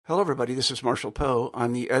Hello, everybody. This is Marshall Poe.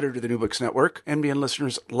 I'm the editor of the New Books Network. NBN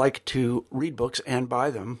listeners like to read books and buy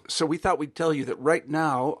them. So we thought we'd tell you that right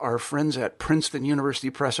now, our friends at Princeton University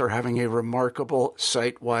Press are having a remarkable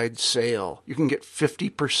site-wide sale. You can get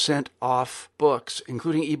 50% off books,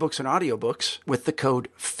 including ebooks and audiobooks, with the code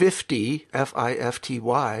 50,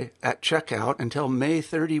 F-I-F-T-Y, at checkout until May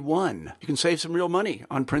 31. You can save some real money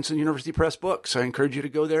on Princeton University Press books. I encourage you to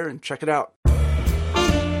go there and check it out.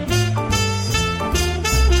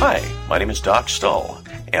 Hi, my name is Doc Stull,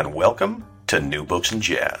 and welcome to New Books in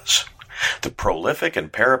Jazz. The prolific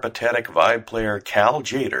and peripatetic vibe player Cal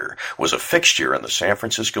Tjader was a fixture in the San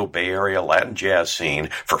Francisco Bay Area Latin jazz scene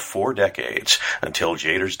for 4 decades, until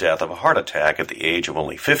Tjader's death of a heart attack at the age of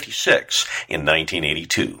only 56 in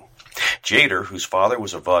 1982. Tjader, whose father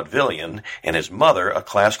was a vaudevillian and his mother a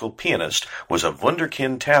classical pianist, was a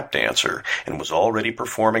wunderkind tap dancer and was already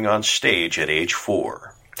performing on stage at age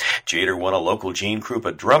 4. Tjader won a local Gene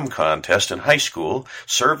Krupa drum contest in high school,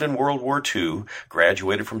 served in World War II,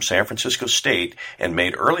 graduated from San Francisco State, and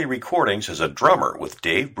made early recordings as a drummer with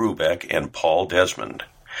Dave Brubeck and Paul Desmond.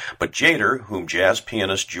 But Tjader, whom jazz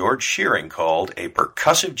pianist George Shearing called a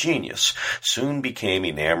percussive genius, soon became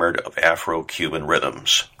enamored of Afro-Cuban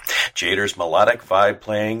rhythms. Tjader's melodic vibe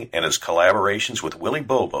playing and his collaborations with Willie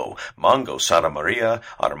Bobo, Mongo Santamaria,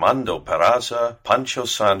 Armando Peraza, Pancho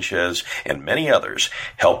Sanchez, and many others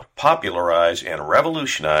helped popularize and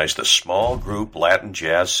revolutionize the small group Latin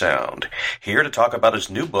jazz sound. Here to talk about his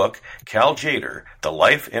new book, Cal Tjader, The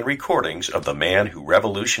Life and Recordings of the Man Who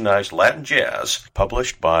Revolutionized Latin Jazz,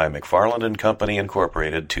 published by McFarland and Company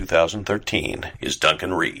Incorporated, 2013, is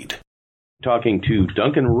Duncan Reid. Talking to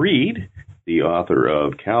Duncan Reid, the author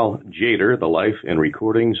of Cal Tjader, The Life and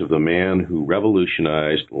Recordings of the Man Who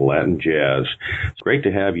Revolutionized Latin Jazz. It's great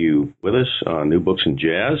to have you with us on New Books in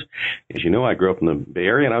Jazz. As you know, I grew up in the Bay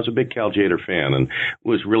Area, and I was a big Cal Tjader fan, and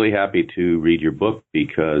was really happy to read your book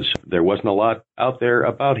because there wasn't a lot out there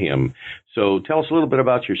about him. So tell us a little bit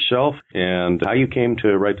about yourself and how you came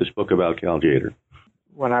to write this book about Cal Tjader.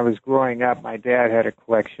 When I was growing up, my dad had a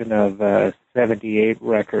collection of 78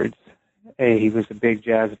 records. He was a big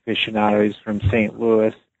jazz aficionado. He's from St.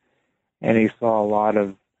 Louis, and he saw a lot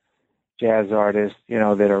of jazz artists,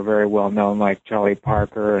 that are very well known, like Charlie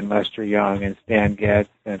Parker and Lester Young and Stan Getz,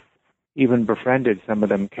 and even befriended some of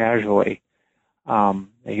them casually.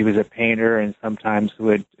 He was a painter and sometimes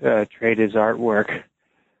would trade his artwork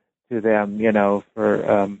to them,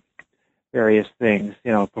 for various things,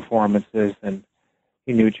 performances, and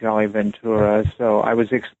he knew Charlie Ventura, so I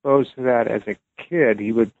was exposed to that as a kid.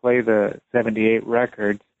 He would play the 78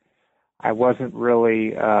 records. I wasn't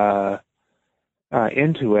really into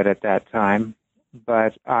it at that time,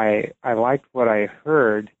 but I liked what I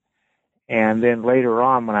heard. And then later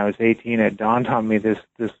on, when I was 18, it dawned on me this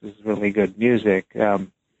is really good music. And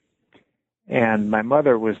my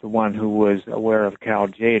mother was the one who was aware of Cal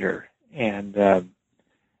Tjader, and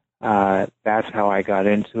that's how I got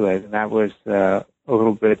into it. And that was a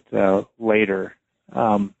little bit later.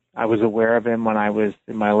 I was aware of him when I was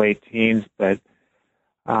in my late teens, but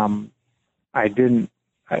he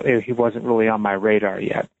wasn't really on my radar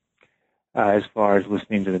yet as far as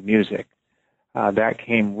listening to the music. That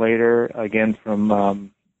came later, again,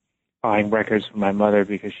 from buying records from my mother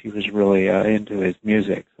because she was really into his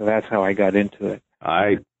music. So that's how I got into it.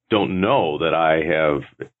 I don't know that I have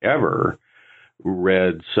ever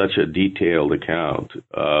read such a detailed account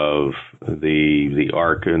of the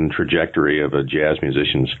arc and trajectory of a jazz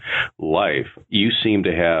musician's life. You seem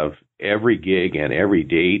to have every gig and every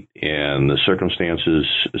date and the circumstances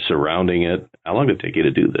surrounding it. How long did it take you to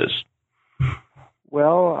do this?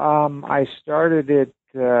 Well, I started it,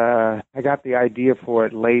 I got the idea for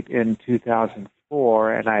it late in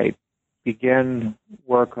 2004, and I began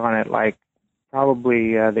work on it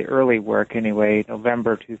probably the early work anyway,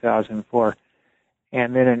 November 2004.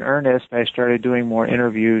 And then in earnest, I started doing more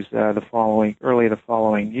interviews the following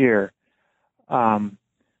year.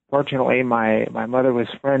 Fortunately, my mother was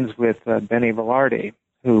friends with Benny Velarde,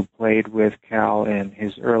 who played with Cal in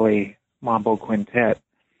his early mambo quintet,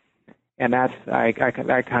 and that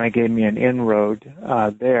kind of gave me an inroad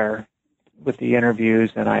there with the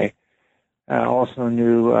interviews. And I also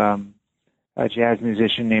knew a jazz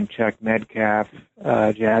musician named Chuck Metcalf,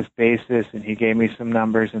 jazz bassist, and he gave me some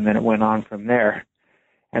numbers, and then it went on from there.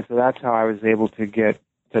 And so that's how I was able to get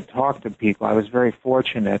to talk to people. I was very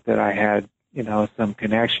fortunate that I had, some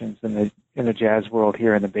connections in the jazz world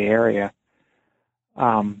here in the Bay Area.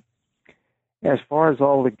 As far as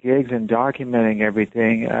all the gigs and documenting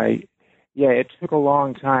everything, it took a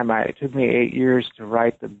long time. It took me 8 years to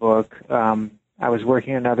write the book. I was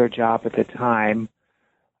working another job at the time.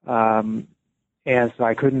 And so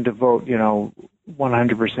I couldn't devote,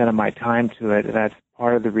 100% of my time to it. And that's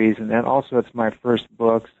part of the reason. And also it's my first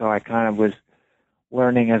book, so I kind of was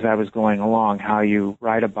learning as I was going along how you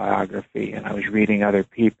write a biography. And I was reading other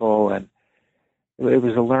people, and it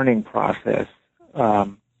was a learning process.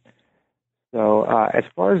 So as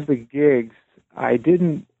far as the gigs, I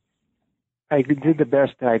did the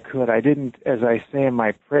best I could. I didn't, as I say in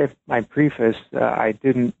my preface, I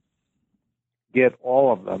didn't get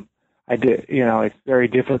all of them. I did, it's very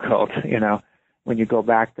difficult, when you go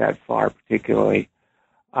back that far, particularly.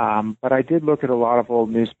 But I did look at a lot of old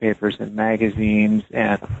newspapers and magazines,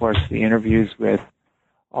 and of course the interviews with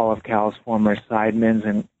all of Cal's former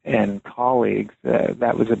sidemen and colleagues.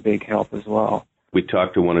 That was a big help as well. We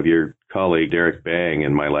talked to one of your colleagues, Derek Bang,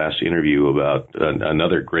 in my last interview about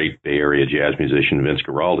another great Bay Area jazz musician, Vince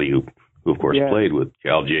Guaraldi, who of course played with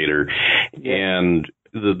Cal Tjader. Yeah. And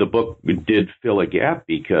the book did fill a gap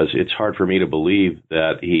because it's hard for me to believe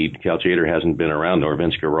that Cal Tjader hasn't been around, nor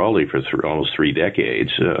Vince Guaraldi, for almost 3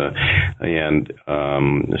 decades. So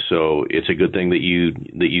it's a good thing that you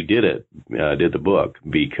did the book,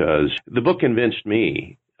 because the book convinced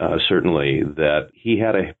me, certainly, that he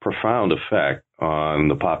had a profound effect on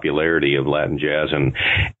the popularity of Latin jazz. And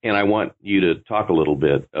I want you to talk a little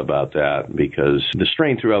bit about that, because the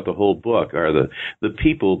strain throughout the whole book are the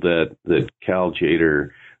people that Cal Tjader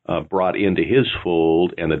brought into his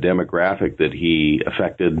fold, and the demographic that he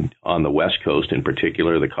affected on the West Coast, in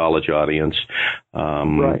particular, the college audience.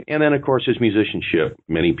 Right. And then, of course, his musicianship.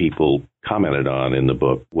 Many people commented on in the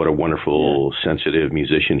book what a wonderful, sensitive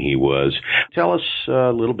musician he was. Tell us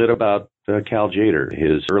a little bit about Cal Tjader,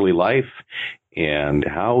 his early life, and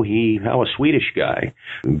how a Swedish guy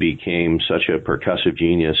became such a percussive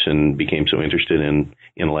genius and became so interested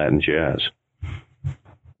in Latin jazz.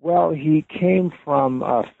 Well, he came from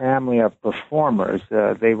a family of performers.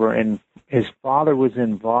 His father was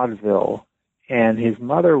in vaudeville, and his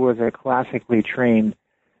mother was a classically trained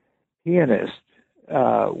pianist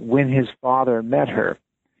when his father met her.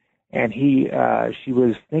 And she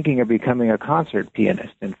was thinking of becoming a concert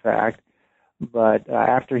pianist, in fact. But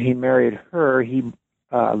after he married her,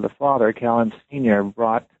 the father, Callan Sr.,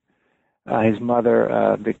 brought his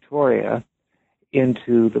mother, Victoria,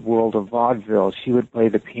 into the world of vaudeville. She would play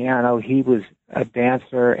the piano. He was a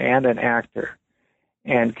dancer and an actor.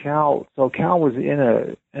 And Cal was in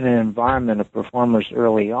an environment of performers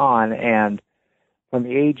early on, and from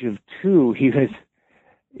the age of 2, he was,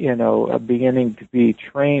 beginning to be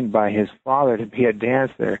trained by his father to be a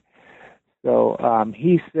dancer. So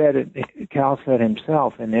Cal said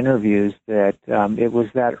himself in interviews that it was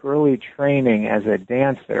that early training as a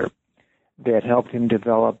dancer that helped him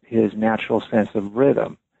develop his natural sense of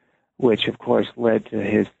rhythm, which of course led to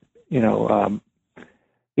his,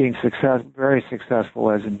 being very successful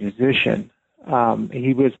as a musician.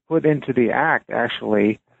 He was put into the act.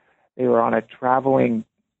 Actually, they were a traveling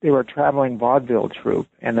vaudeville troupe,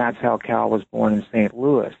 and that's how Cal was born in St.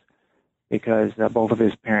 Louis, because both of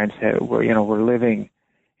his parents were living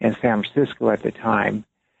in San Francisco at the time,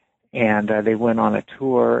 and they went on a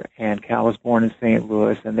tour, and Cal was born in St.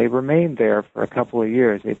 Louis, and they remained there for a couple of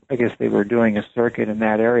years. I guess they were doing a circuit in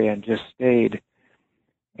that area and just stayed,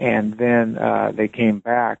 and then they came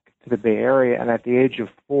back to the Bay Area, and at the age of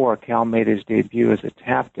 4, Cal made his debut as a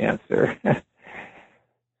tap dancer.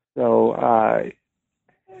 So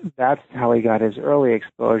that's how he got his early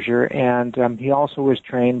exposure, and he also was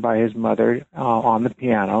trained by his mother on the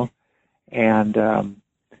piano, and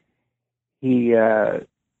he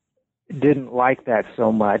didn't like that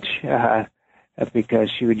so much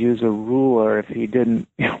because she would use a ruler. If he didn't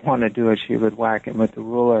want to do it, she would whack him with the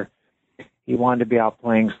ruler. He wanted to be out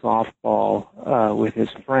playing softball with his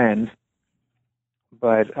friends,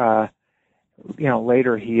 but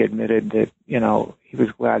later he admitted that he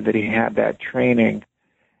was glad that he had that training.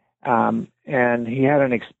 And he had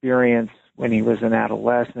an experience when he was an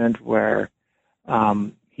adolescent where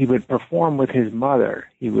he would perform with his mother.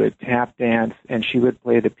 He would tap dance, and she would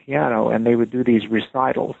play the piano, and they would do these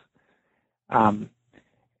recitals.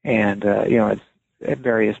 It's at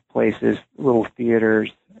various places, little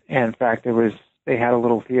theaters. And in fact, they had a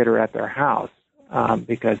little theater at their house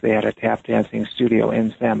because they had a tap dancing studio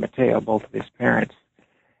in San Mateo, both of his parents.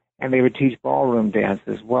 And they would teach ballroom dance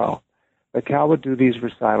as well. But Cal would do these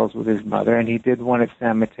recitals with his mother, and he did one at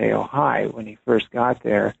San Mateo High when he first got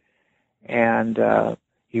there. And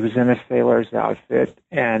he was in a sailor's outfit,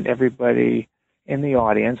 and everybody in the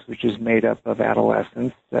audience, which is made up of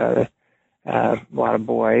adolescents, a lot of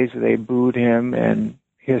boys, they booed him and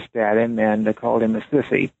hissed at him, and they called him a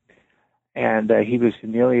sissy. And he was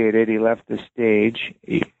humiliated. He left the stage,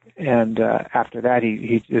 and after that,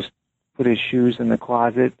 he just put his shoes in the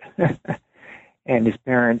closet, and his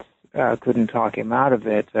parents couldn't talk him out of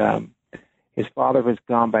it. His father was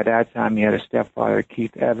gone by that time. He had a stepfather,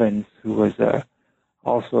 Keith Evans, who was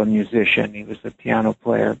also a musician. He was a piano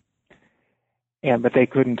player, but they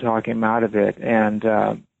couldn't talk him out of it.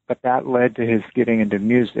 But that led to his getting into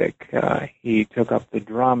music. He took up the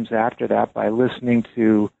drums after that by listening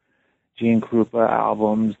to Gene Krupa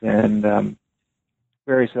albums and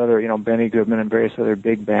various other, Benny Goodman and various other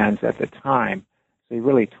big bands at the time. So he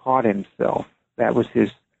really taught himself. That was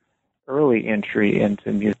his early entry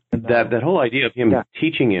into music. That whole idea of him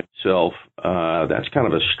teaching himself, that's kind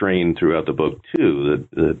of a strain throughout the book too.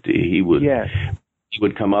 That he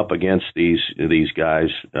would come up against these guys,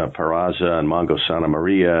 Peraza and Mongo Santa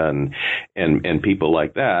Maria and people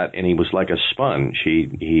like that, and he was like a sponge.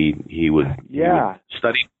 He would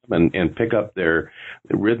study them and pick up their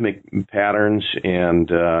rhythmic patterns, and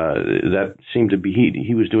that seemed to be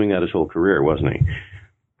he was doing that his whole career, wasn't he?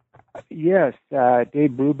 Yes,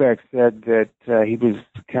 Dave Brubeck said that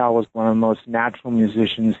Cal was one of the most natural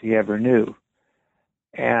musicians he ever knew,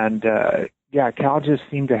 and Cal just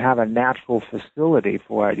seemed to have a natural facility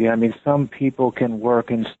for it. I mean, some people can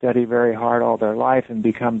work and study very hard all their life and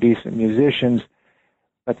become decent musicians,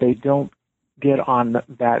 but they don't get on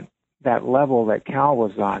that level that Cal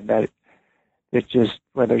was on. Where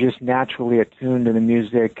they're just naturally attuned to the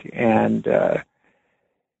music, and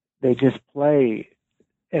they just play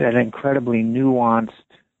in an incredibly nuanced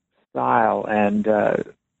style, and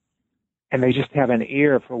they just have an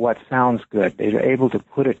ear for what sounds good. They're able to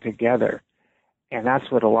put it together. And that's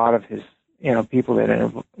what a lot of his, people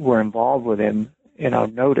that were involved with him,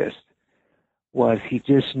 noticed, was he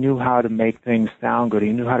just knew how to make things sound good.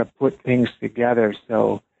 He knew how to put things together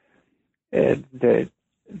so that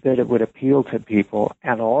it would appeal to people.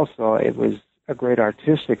 And also it was a great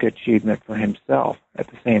artistic achievement for himself at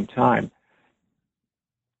the same time.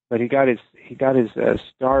 But he got his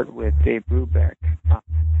start with Dave Brubeck,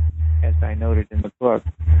 as I noted in the book.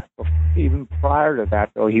 Even prior to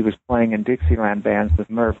that, though, he was playing in Dixieland bands with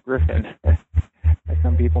Merv Griffin.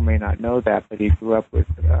 Some people may not know that, but he grew up with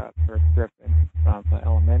Merv Griffin from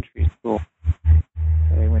elementary school.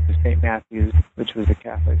 They went to St. Matthew's, which was a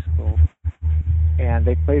Catholic school. And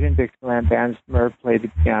they played in Dixieland bands. Merv played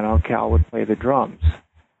the piano, Cal would play the drums.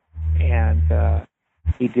 And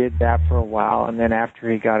he did that for a while, and then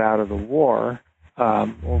after he got out of the war,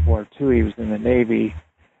 World War II, he was in the Navy.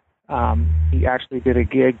 He actually did a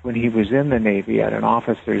gig when he was in the Navy at an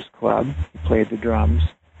officers' club. He played the drums.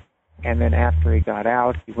 And then after he got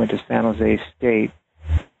out, he went to San Jose State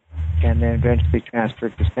and then eventually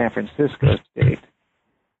transferred to San Francisco State.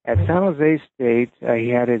 At San Jose State, he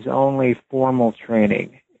had his only formal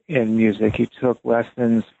training in music. He took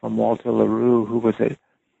lessons from Walter LaRue, who was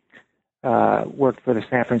worked for the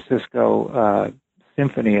San Francisco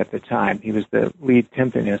Symphony at the time. He was the lead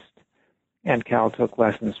timpanist, and Cal took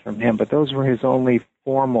lessons from him. But those were his only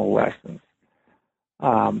formal lessons.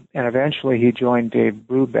 And eventually he joined Dave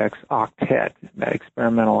Brubeck's octet, that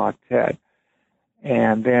experimental octet.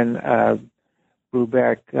 And then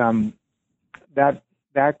Brubeck,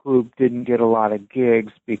 that group didn't get a lot of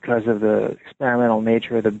gigs because of the experimental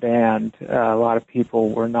nature of the band. A lot of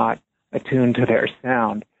people were not attuned to their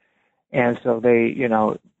sound. And so they,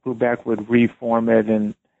 Brubeck would reform it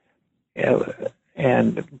and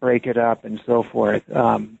break it up and so forth,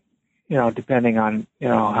 depending on,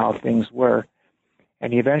 how things were.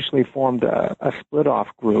 And he eventually formed a split-off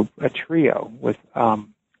group, a trio, with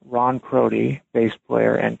Ron Crotty, bass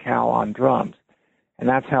player, and Cal on drums. And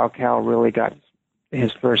that's how Cal really got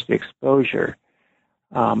his first exposure.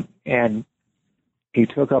 And he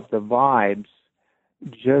took up the Vibes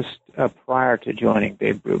just prior to joining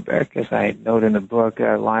Dave Brubeck. As I note in the book,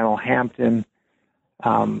 Lionel Hampton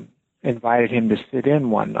invited him to sit in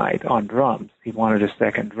one night on drums. He wanted a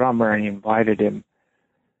second drummer, and he invited him,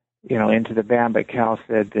 into the band, but Cal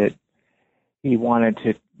said that he wanted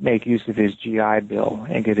to make use of his GI Bill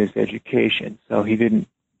and get his education. So he didn't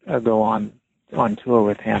go on tour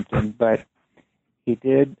with Hampton, but he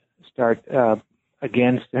did start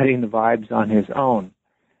again studying the Vibes on his own.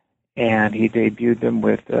 And he debuted them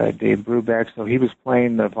with Dave Brubeck. So he was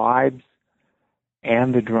playing the Vibes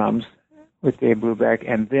and the drums with Dave Brubeck.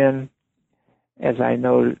 And then, as I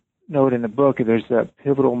note in the book, there's a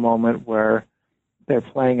pivotal moment where they're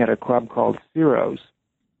playing at a club called Ciro's,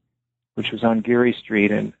 which was on Geary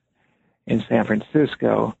Street in San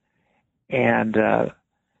Francisco. And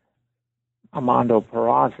Armando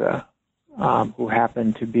Peraza, who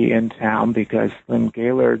happened to be in town because Slim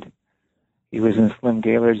Gaillard, he was in Slim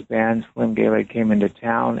Gaillard's band. Slim Gaillard came into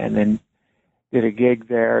town and then did a gig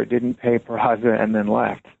there, didn't pay Peraza, and then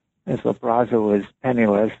left. And so Peraza was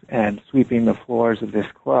penniless and sweeping the floors of this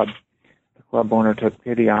club. The club owner took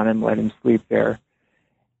pity on him, let him sleep there.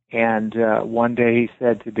 And one day he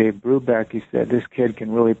said to Dave Brubeck, he said, "This kid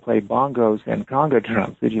can really play bongos and conga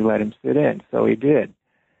drums. Would you let him sit in?" So he did.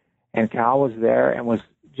 And Cal was there and was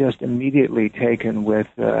just immediately taken with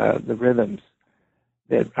the rhythms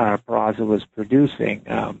that Peraza was producing.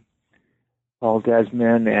 Paul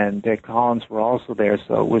Desmond and Dick Collins were also there,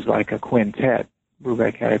 so it was like a quintet.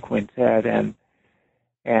 Brubeck had a quintet,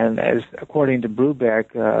 and as according to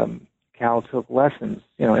Brubeck, Cal took lessons,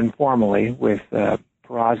 informally with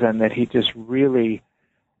Peraza, and that he just really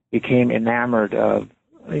became enamored of,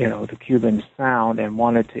 the Cuban sound and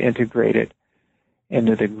wanted to integrate it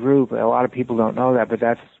into the group. A lot of people don't know that, but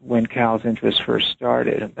that's when Cal's interest first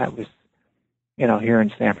started, and that was, here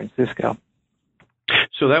in San Francisco.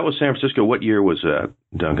 So that was San Francisco. What year was that,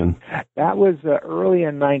 Duncan? That was early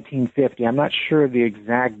in 1950. I'm not sure of the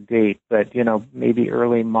exact date, but, maybe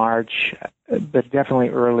early March, but definitely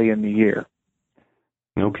early in the year.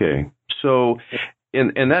 Okay. So,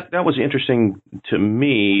 and that was interesting to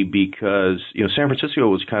me because, San Francisco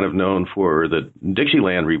was kind of known for the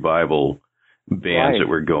Dixieland revival bands that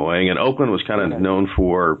were going, and Oakland was kind of known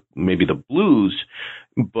for maybe the blues.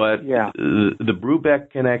 But the Brubeck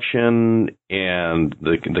connection and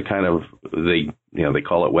the kind of they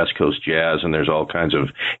call it West Coast jazz, and there's all kinds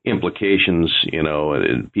of implications,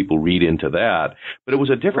 and people read into that. But it was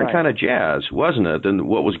a different kind of jazz, wasn't it, than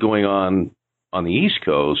what was going on the East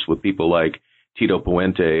Coast with people like Tito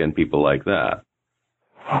Puente and people like that.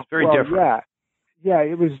 It's very different. Yeah,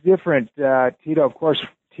 it was different. Tito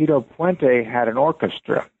Puente had an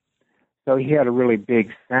orchestra. So he had a really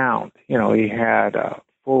big sound. He had a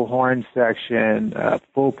full horn section, a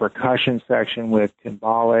full percussion section with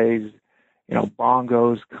timbales,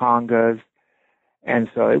 bongos, congas. And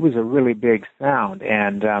so it was a really big sound.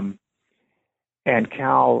 And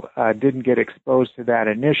Cal didn't get exposed to that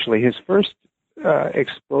initially. His first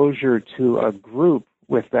exposure to a group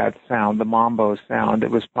with that sound, the mambo sound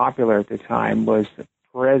that was popular at the time, was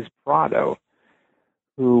Perez Prado,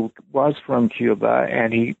 who was from Cuba,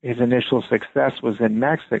 and his initial success was in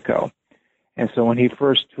Mexico. And so when he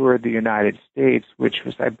first toured the United States, which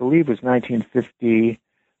was, I believe, was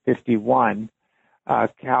 1950-51,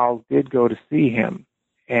 Cal did go to see him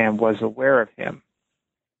and was aware of him.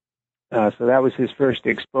 So that was his first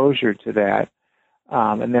exposure to that.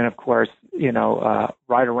 And then, of course,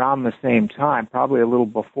 right around the same time, probably a little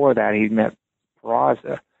before that, he met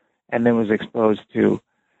Peraza and then was exposed to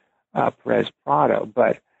Perez Prado,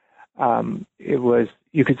 but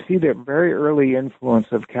you could see the very early influence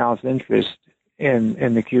of Cal's interest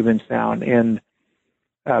in the Cuban sound in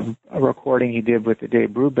a recording he did with the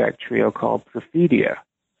Dave Brubeck Trio called Perfidia.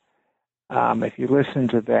 If you listen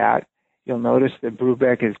to that, you'll notice that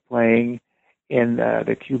Brubeck is playing in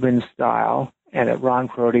the Cuban style, and that Ron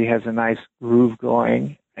Crotty has a nice groove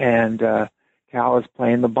going, and Cal is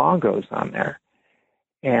playing the bongos on there.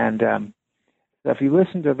 And so if you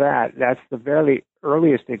listen to that, that's the very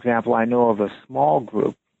earliest example I know of a small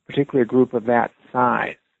group, particularly a group of that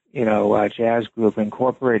size, a jazz group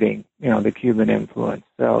incorporating, the Cuban influence.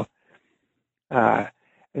 So, and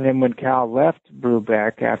then when Cal left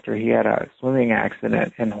Brubeck after he had a swimming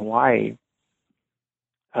accident in Hawaii,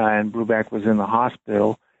 and Brubeck was in the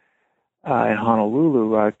hospital in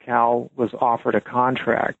Honolulu, Cal was offered a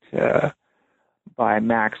contract by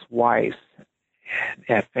Max Weiss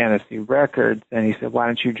at Fantasy Records, and he said, why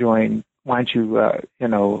don't you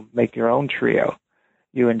make your own trio?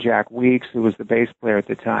 You and Jack Weeks, who was the bass player at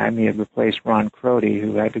the time, he had replaced Ron Crotty,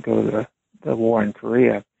 who had to go to the war in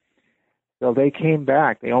Korea. So they came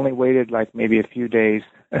back. They only waited like maybe a few days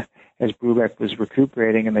as Brubeck was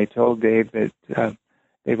recuperating, and they told Dave that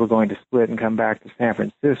they were going to split and come back to San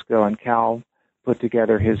Francisco, and Cal put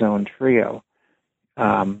together his own trio.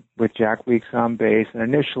 With Jack Weeks on bass, and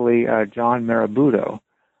initially John Marabuto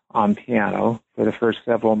on piano for the first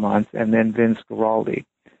several months, and then Vince Guaraldi.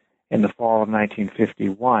 In the fall of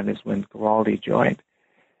 1951 is when Guaraldi joined.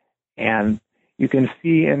 And you can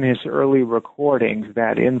see in his early recordings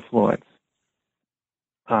that influence.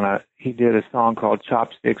 He did a song called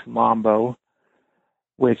Chopsticks Mambo,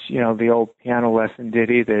 which, the old piano lesson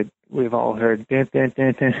ditty that we've all heard. Dun, dun,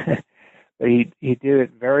 dun, dun. But he did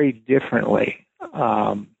it very differently.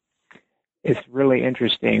 It's really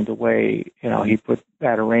interesting the way, he put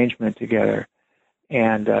that arrangement together.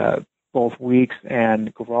 And both Weeks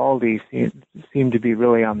and Guaraldi seem to be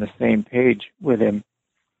really on the same page with him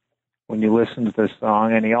when you listen to the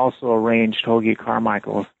song. And he also arranged Hoagy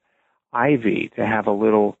Carmichael's Ivy to have a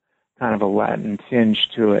little kind of a Latin tinge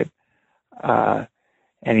to it.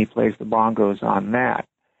 And he plays the bongos on that.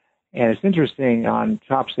 And it's interesting, on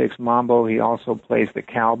Chopsticks Mambo, he also plays the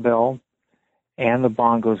cowbell and the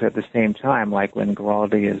bongos at the same time, like when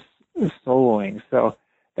Guaraldi is soloing. So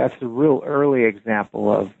that's a real early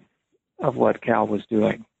example of what Cal was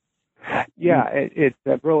doing. Yeah, it's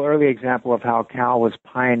a real early example of how Cal was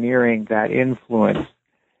pioneering that influence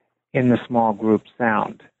in the small group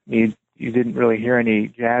sound. You didn't really hear any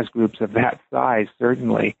jazz groups of that size,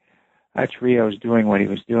 certainly. Trios doing what he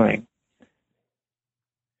was doing.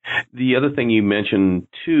 The other thing you mentioned,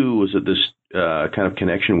 too, was that this kind of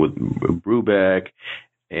connection with Brubeck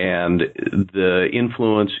and the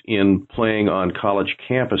influence in playing on college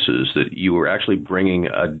campuses, that you were actually bringing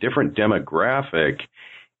a different demographic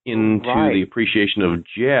into the appreciation of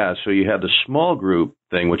jazz. So you had the small group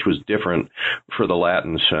thing, which was different for the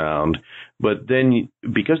Latin sound. But then,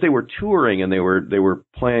 because they were touring and they were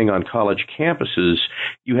playing on college campuses,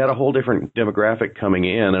 you had a whole different demographic coming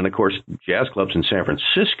in. And of course, jazz clubs in San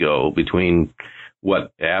Francisco between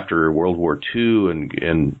after World War II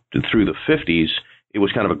and through the 50s, it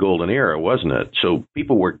was kind of a golden era, wasn't it? So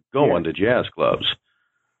people were going to jazz clubs.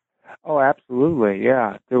 Oh, absolutely,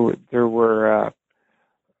 yeah. There were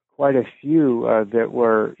quite a few that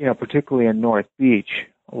were, particularly in North Beach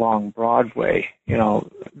along Broadway.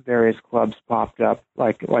 Various clubs popped up,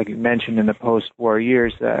 like you mentioned, in the post-war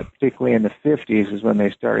years, particularly in the 50s is when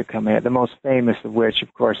they started coming out. The most famous of which,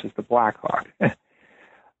 of course, is the Black Hawk,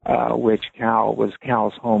 which was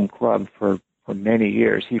Cal's home club for many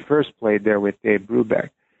years. He first played there with Dave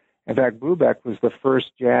Brubeck. In fact, Brubeck was the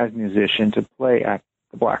first jazz musician to play at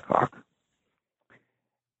the Black Hawk.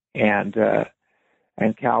 And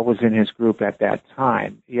Cal was in his group at that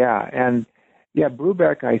time.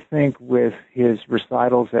 Brubeck, I think, with his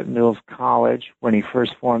recitals at Mills College when he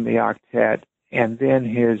first formed the octet, and then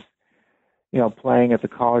his, playing at the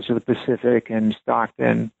College of the Pacific in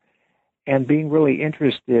Stockton, and being really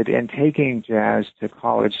interested in taking jazz to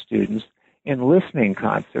college students in listening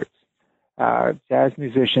concerts. Jazz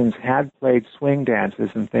musicians had played swing dances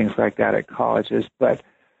and things like that at colleges, but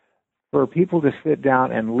for people to sit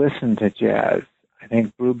down and listen to jazz, I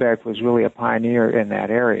think Brubeck was really a pioneer in that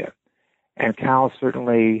area. And Cal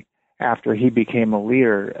certainly, after he became a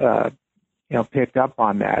leader, picked up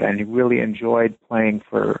on that, and he really enjoyed playing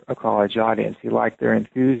for a college audience. He liked their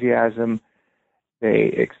enthusiasm.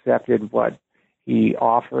 They accepted what he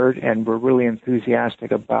offered and were really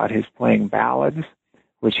enthusiastic about his playing ballads,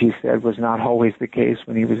 which he said was not always the case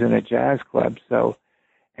when he was in a jazz club. So,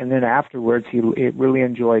 and then afterwards, he really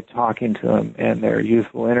enjoyed talking to them and their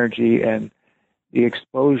youthful energy and the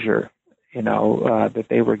exposure, that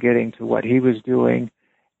they were getting to what he was doing,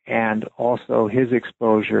 and also his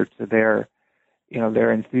exposure to their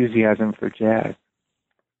enthusiasm for jazz.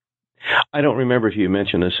 I don't remember if you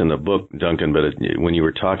mentioned this in the book, Duncan, but when you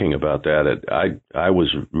were talking about that, I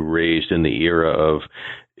was raised in the era of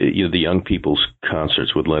the young people's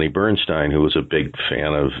concerts with Lenny Bernstein, who was a big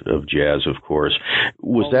fan of jazz, of course.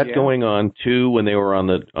 Was that going on too when they were on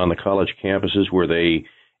the college campuses? Were they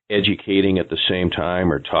educating at the same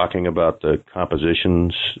time or talking about the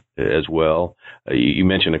compositions as well? You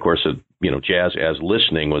mentioned, of course, that jazz as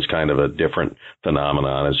listening was kind of a different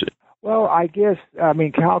phenomenon. Well, I guess,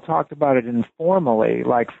 Cal talked about it informally.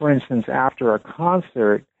 Like, for instance, after a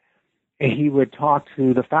concert, he would talk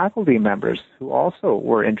to the faculty members who also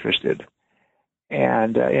were interested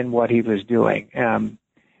and in what he was doing. And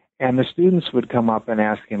the students would come up and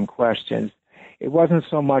ask him questions. It wasn't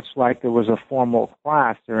so much like there was a formal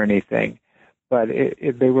class or anything, but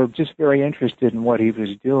they were just very interested in what he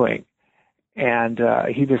was doing. And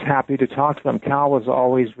he was happy to talk to them. Cal was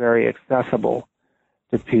always very accessible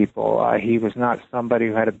to people. He was not somebody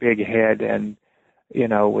who had a big head and,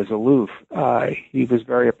 was aloof. He was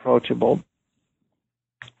very approachable.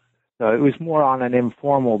 So it was more on an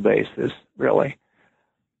informal basis, really.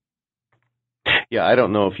 Yeah, I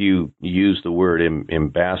don't know if you used the word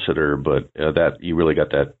ambassador, but that you really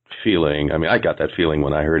got that feeling. I got that feeling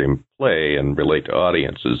when I heard him play and relate to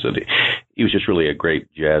audiences, that he was just really a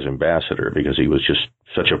great jazz ambassador, because he was just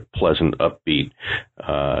such a pleasant, upbeat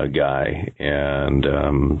guy. And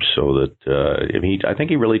so that I think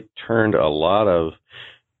he really turned a lot of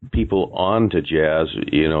people on to jazz,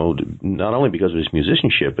 not only because of his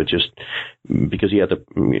musicianship, but just because he had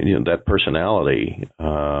that personality,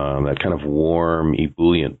 that kind of warm,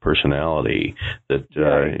 ebullient personality that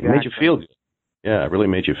exactly. Made you feel good. Yeah, it really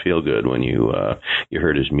made you feel good when you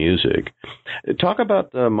heard his music. Talk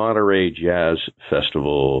about the Monterey Jazz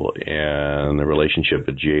Festival and the relationship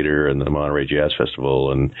with Jader and the Monterey Jazz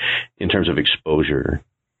Festival, and in terms of exposure.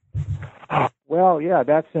 Well, yeah,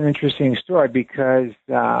 that's an interesting story, because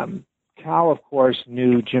Cal, of course,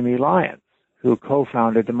 knew Jimmy Lyons, who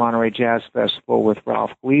co-founded the Monterey Jazz Festival with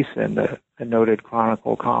Ralph Gleason, the noted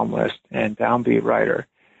Chronicle columnist and downbeat writer.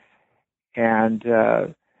 And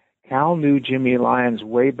Cal knew Jimmy Lyons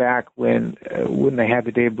way back when they had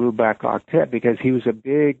the Dave Brubeck Octet, because he was a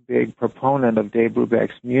big proponent of Dave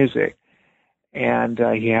Brubeck's music. And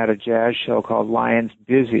he had a jazz show called Lyons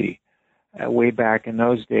Busy way back in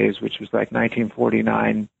those days, which was like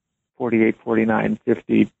 1949, 48, 49,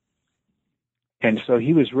 50. And so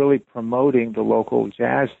he was really promoting the local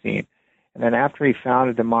jazz scene. And then after he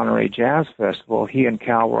founded the Monterey Jazz Festival, he and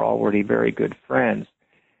Cal were already very good friends.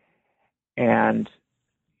 And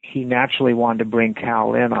he naturally wanted to bring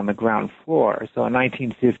Cal in on the ground floor. So in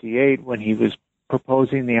 1958, when he was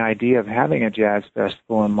proposing the idea of having a jazz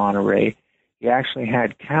festival in Monterey, he actually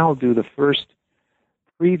had Cal do the first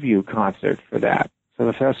preview concert for that. So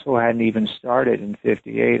the festival hadn't even started in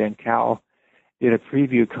 58, and Cal did a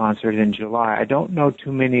preview concert in July. I don't know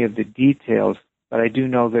too many of the details, but I do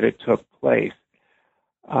know that it took place.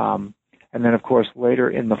 And then, of course, later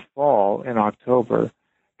in the fall, in October,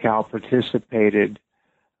 Cal participated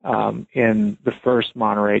in the first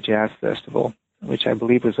Monterey Jazz Festival, which I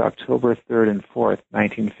believe was October 3rd and 4th,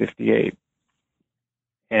 1958.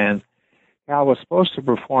 And Cal was supposed to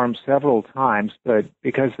perform several times, but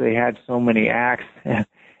because they had so many acts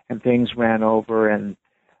and things ran over, and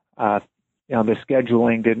the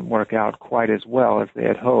scheduling didn't work out quite as well as they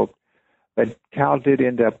had hoped. But Cal did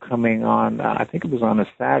end up coming on, I think it was on a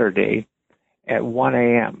Saturday at 1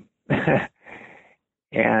 a.m.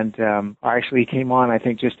 And actually he came on, I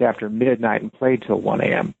think, just after midnight and played till 1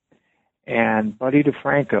 a.m. And Buddy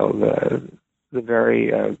DeFranco, the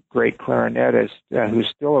very great clarinetist, who's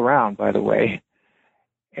still around, by the way,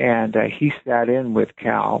 and he sat in with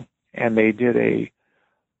Cal, and they did a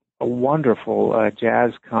wonderful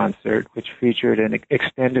jazz concert, which featured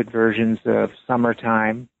extended versions of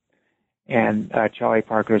Summertime and Charlie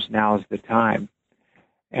Parker's Now's the Time.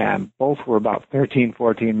 And both were about 13,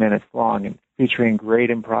 14 minutes long, and featuring great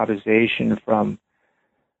improvisation from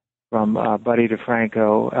Buddy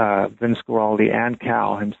DeFranco, Vince Guaraldi, and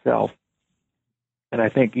Cal himself. And I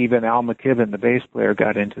think even Al McKibben, the bass player,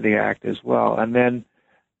 got into the act as well. And then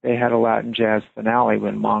they had a Latin jazz finale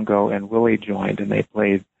when Mongo and Willie joined, and they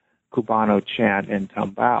played Cubano Chant and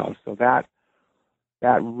Tumbao. So that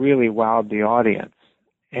really wowed the audience.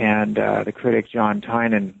 And the critic John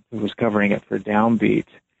Tynan, who was covering it for Downbeat,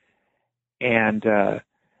 and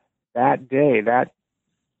that day,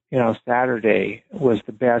 Saturday, was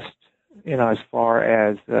the best, as far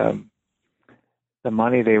as the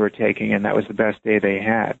money they were taking, and that was the best day they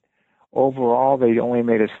had. Overall, they only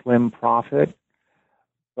made a slim profit,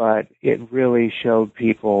 but it really showed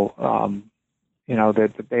people,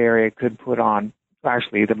 that the Bay Area could put on,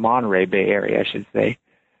 actually the Monterey Bay Area, I should say,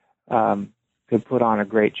 could put on a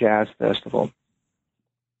great jazz festival.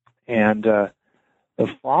 And the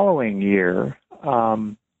following year,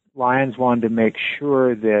 Lyons wanted to make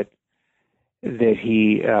sure that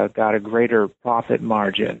he got a greater profit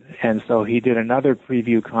margin. And so he did another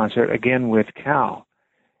preview concert, again with Cal,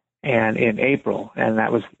 and in April, and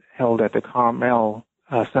that was held at the Carmel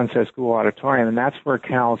Sunset School Auditorium. And that's where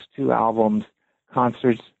Cal's two albums,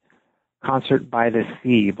 Concert by the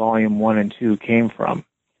Sea, Volume 1 and 2, came from.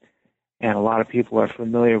 And a lot of people are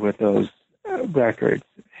familiar with those records.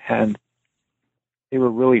 And they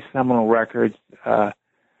were really seminal records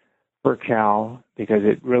for Cal, because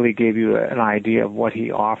it really gave you an idea of what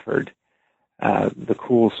he offered. The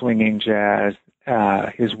cool swinging jazz,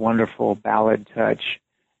 his wonderful ballad touch,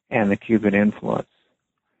 and the Cuban influence.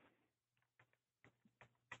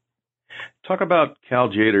 Talk about Cal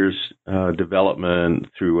Tjader's development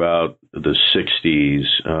throughout the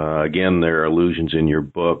 60s. Again, there are allusions in your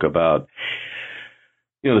book about,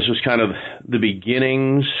 this was kind of the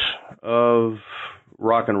beginnings of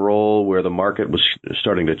rock and roll, where the market was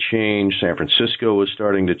starting to change. San Francisco was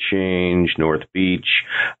starting to change. North Beach.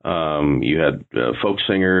 You had folk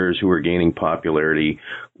singers who were gaining popularity.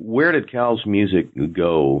 Where did Cal's music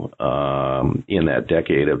go in that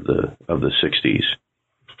decade of the 60s?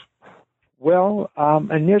 Well,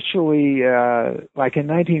 initially, like in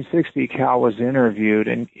 1960, Cal was interviewed,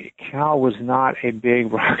 and Cal was not a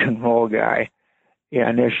big rock and roll guy. Yeah,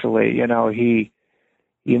 initially,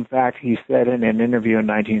 in fact, he said in an interview in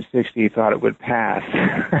 1960 he thought it would pass.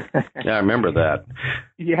 Yeah, I remember that.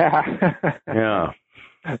 Yeah. Yeah.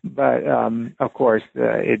 But, of course,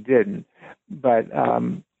 it didn't. But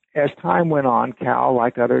as time went on, Cal,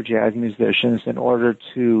 like other jazz musicians, in order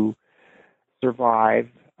to survive,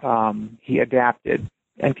 he adapted.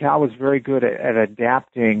 And Cal was very good at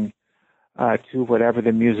adapting to whatever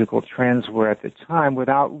the musical trends were at the time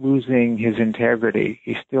without losing his integrity.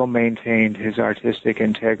 He still maintained his artistic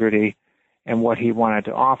integrity and what he wanted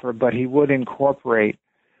to offer, but he would incorporate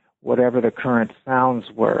whatever the current sounds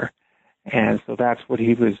were. And so that's what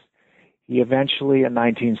he was. He eventually, in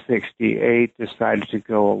 1968, decided to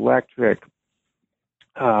go electric,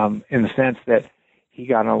 in the sense that he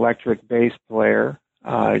got an electric bass player,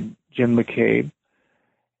 Jim McCabe,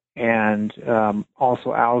 and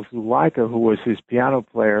also Al Zuleika, who was his piano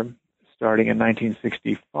player, starting in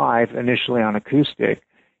 1965, initially on acoustic.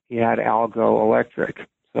 He had Al go electric,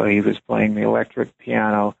 so he was playing the electric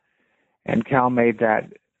piano, and Cal made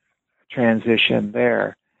that transition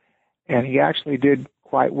there. And he actually did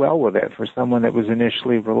quite well with it for someone that was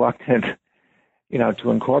initially reluctant,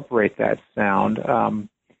 to incorporate that sound.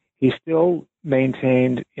 He still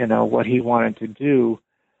maintained, what he wanted to do,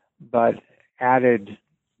 but added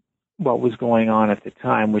what was going on at the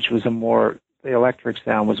time, which was the electric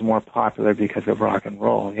sound was more popular because of rock and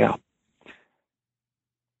roll. Yeah.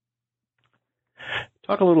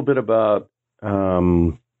 Talk a little bit about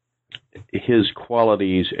his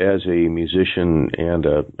qualities as a musician and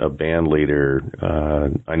a band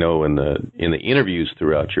leader. I know in the interviews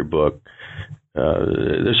throughout your book,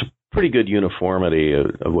 there's a pretty good uniformity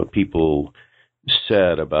of what people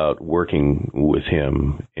said about working with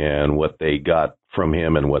him and what they got from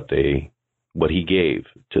him and what he gave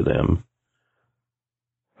to them.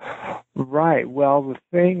 Right. Well, the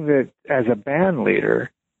thing that, as a band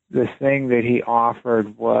leader, the thing that he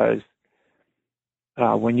offered was,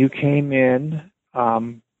 when you came in,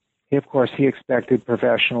 he expected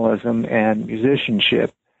professionalism and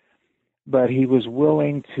musicianship, but he was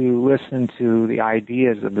willing to listen to the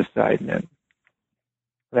ideas of the sidemen.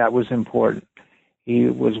 That was important. He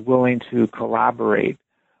was willing to collaborate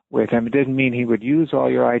with him. It didn't mean he would use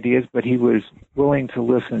all your ideas, but he was willing to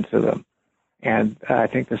listen to them. And I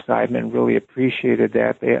think the sidemen really appreciated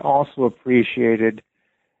that. They also appreciated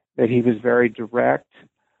that he was very direct.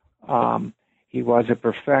 He was a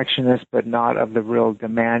perfectionist, but not of the real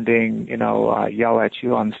demanding, yell at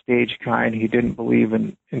you on stage kind. He didn't believe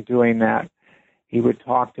in doing that. He would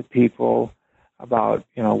talk to people about,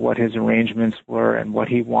 what his arrangements were and what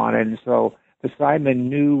he wanted. And so the sidemen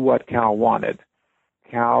knew what Cal wanted.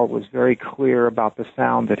 Cal was very clear about the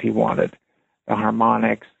sound that he wanted, the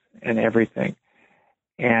harmonics and everything.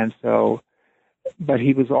 And so, but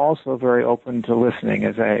he was also very open to listening,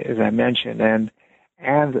 as I mentioned.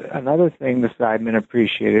 And another thing the sidemen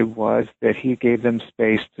appreciated was that he gave them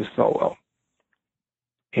space to solo.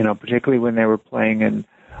 Particularly when they were playing in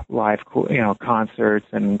live, concerts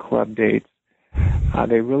and club dates.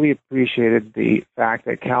 They really appreciated the fact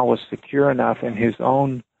that Cal was secure enough in his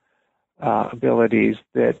own abilities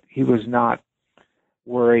that he was not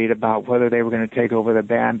worried about whether they were going to take over the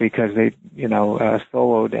band because they,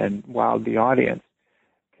 soloed and wowed the audience.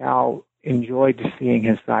 Cal enjoyed seeing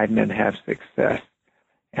his sidemen have success,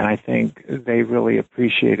 and I think they really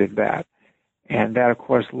appreciated that. And that, of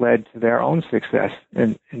course, led to their own success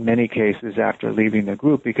in many cases after leaving the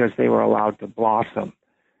group because they were allowed to blossom.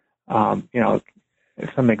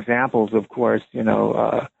 Some examples, of course,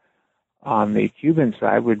 on the Cuban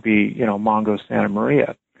side would be, Mongo Santa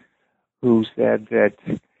Maria, who said that,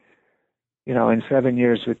 in 7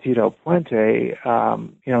 years with Tito Puente,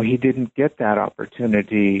 he didn't get that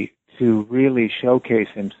opportunity to really showcase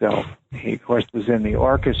himself. He, of course, was in the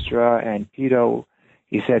orchestra, and Tito,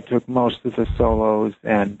 he said, took most of the solos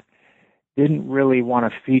and didn't really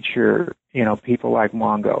want to feature, people like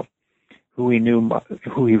Mongo, who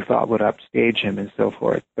he thought would upstage him and so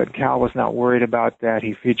forth. But Cal was not worried about that.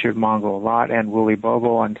 He featured Mongo a lot and Willie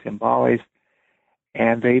Bobo on timbales,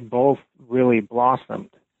 and they both really blossomed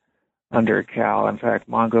under Cal. In fact,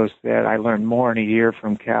 Mongo said, I learned more in a year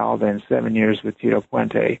from Cal than 7 years with Tito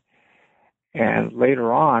Puente. And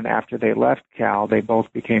later on, after they left Cal, they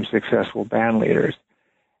both became successful band leaders.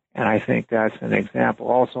 And I think that's an example.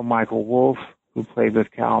 Also, Michael Wolff, who played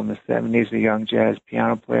with Cal in the 70s, a young jazz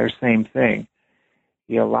piano player, same thing.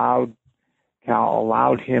 Cal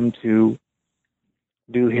allowed him to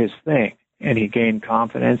do his thing, and he gained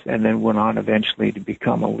confidence and then went on eventually to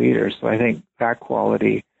become a leader. So I think that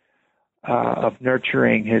quality of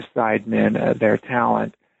nurturing his sidemen, their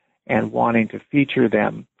talent, and wanting to feature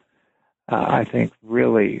them, I think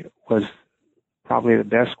really was probably the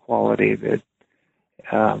best quality that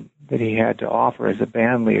he had to offer as a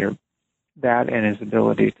band leader, that and his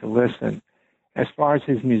ability to listen. As far as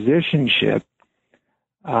his musicianship,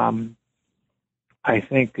 I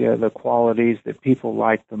think the qualities that people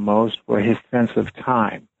liked the most were his sense of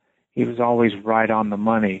time. He was always right on the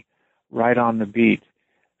money, right on the beat,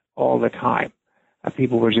 all the time.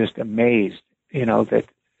 people were just amazed, that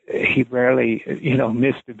he rarely,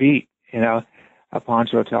 missed a beat.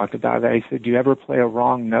 Poncho talked about that. He said, "Do you ever play a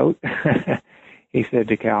wrong note?" He said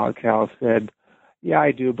to Cal. Cal said, "Yeah,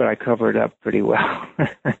 I do, but I cover it up pretty well."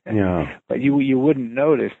 Yeah. But you wouldn't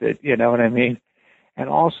notice it, you know what I mean? And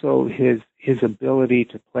also his ability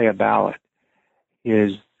to play a ballad,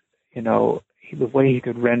 the way he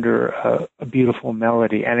could render a beautiful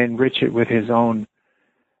melody and enrich it with his own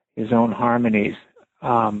harmonies.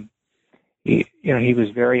 He was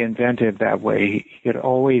very inventive that way. He could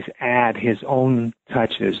always add his own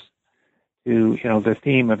touches to, the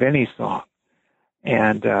theme of any song.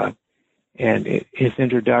 And his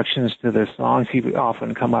introductions to the songs he would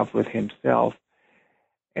often come up with himself.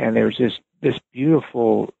 And there's just this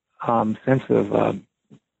beautiful sense of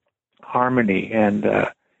harmony and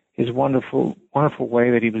his wonderful, wonderful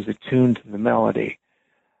way that he was attuned to the melody.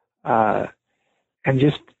 And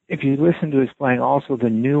just, if you listen to his playing, also the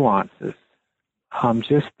nuances,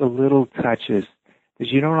 just the little touches that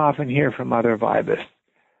you don't often hear from other vibists.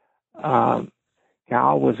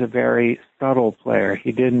 Cal was a very subtle player.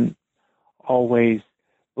 He didn't always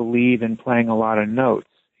believe in playing a lot of notes.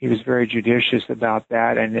 He was very judicious about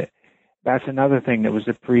that, and that's another thing that was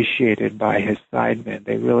appreciated by his sidemen.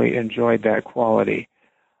 They really enjoyed that quality.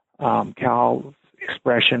 Cal's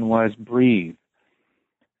expression was breathe.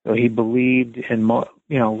 So he believed in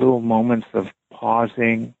little moments of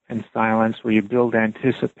pausing and silence where you build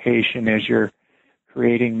anticipation as you're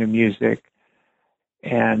creating the music,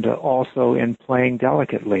 and also in playing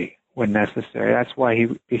delicately when necessary. That's why he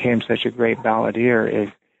became such a great balladeer, is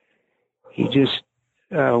he just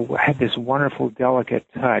had this wonderful, delicate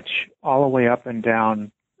touch all the way up and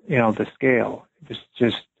down, the scale.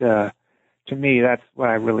 To me, that's what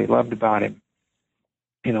I really loved about him,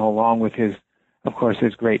 along with his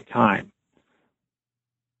great time.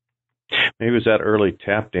 Maybe it was that early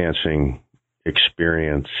tap dancing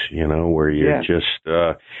experience, where you're just,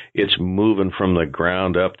 it's moving from the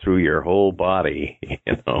ground up through your whole body,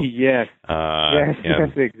 Yes.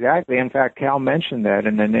 Yes, exactly. In fact, Cal mentioned that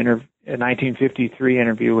in a 1953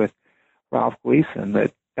 interview with Ralph Gleason,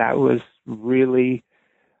 that was really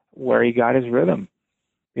where he got his rhythm,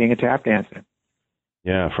 being a tap dancer.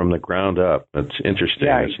 Yeah, from the ground up. It's interesting.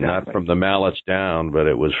 Yeah, it's exactly. Not from the mallets down, but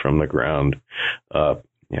it was from the ground up.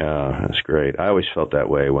 Yeah, that's great. I always felt that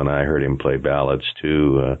way when I heard him play ballads,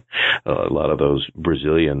 too. A lot of those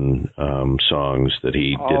Brazilian songs that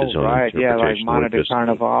he did his own interpretation. Yeah, like Mano de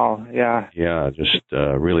Carnaval. Yeah. Yeah, just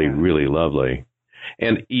really, really lovely.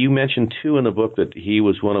 And you mentioned, too, in the book that he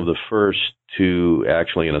was one of the first to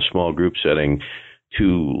actually, in a small group setting,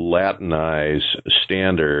 to Latinize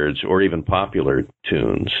standards or even popular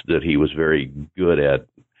tunes, that he was very good at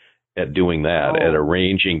doing that, at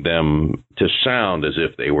arranging them to sound as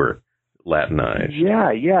if they were Latinized.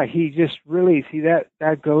 Yeah. He just really,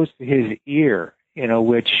 that goes to his ear,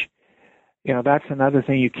 which, that's another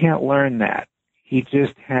thing. You can't learn that. He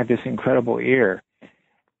just had this incredible ear.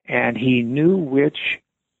 And he knew which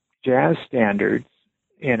jazz standards,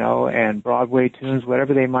 and Broadway tunes,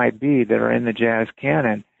 whatever they might be that are in the jazz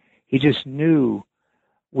canon, he just knew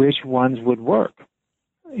which ones would work.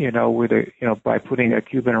 By putting a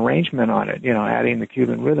Cuban arrangement on it, adding the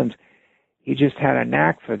Cuban rhythms. He just had a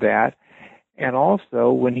knack for that. And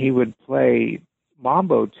also, when he would play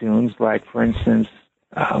mambo tunes, like, for instance,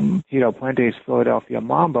 Tito Puente's Philadelphia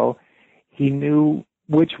Mambo, he knew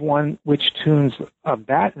which tunes of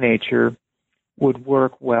that nature would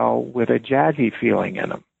work well with a jazzy feeling in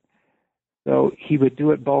them. So he would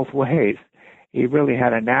do it both ways. He really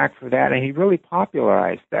had a knack for that, and he really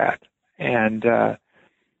popularized that. And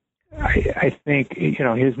I think,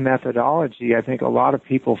 his methodology, I think a lot of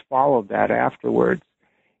people followed that afterwards.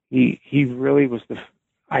 He really was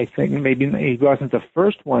I think maybe he wasn't the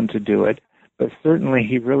first one to do it, but certainly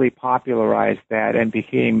he really popularized that and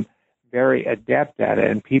became very adept at it,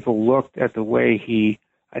 and people looked at the way he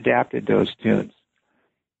adapted those tunes.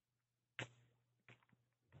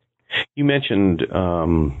 You mentioned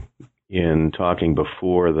in talking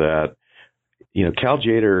before that, Cal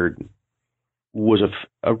Tjader was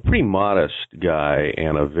a pretty modest guy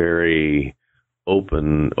and a very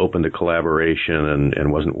open to collaboration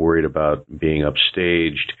and wasn't worried about being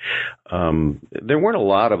upstaged. There weren't a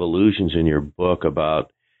lot of allusions in your book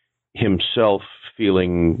about himself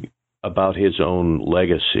feeling about his own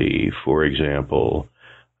legacy, for example.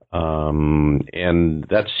 And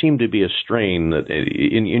that seemed to be a strain that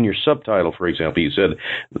in your subtitle, for example, you said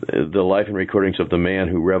The Life and Recordings of the Man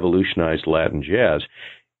Who Revolutionized Latin Jazz.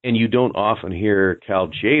 And you don't often hear Cal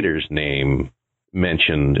Tjader's name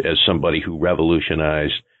mentioned as somebody who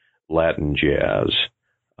revolutionized Latin jazz.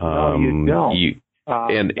 No, you don't.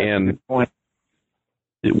 And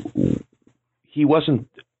he wasn't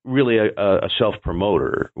really a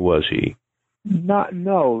self-promoter, was he? Not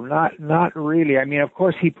really. I mean, of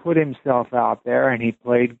course, he put himself out there, and he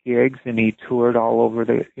played gigs, and he toured all over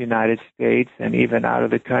the United States and even out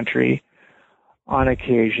of the country on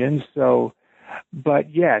occasion. So,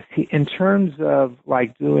 but yes, in terms of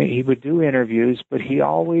he would do interviews, but he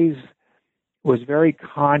always was very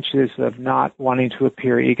conscious of not wanting to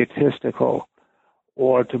appear egotistical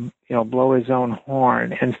or to, blow his own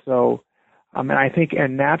horn. And so, I think,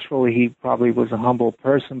 and naturally he probably was a humble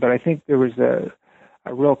person, but I think there was a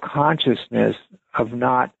real consciousness of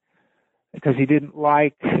not, because he didn't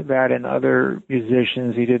like that in other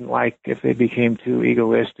musicians. He didn't like if they became too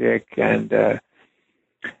egoistic. And,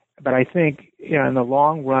 but I think, in the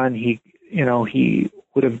long run, it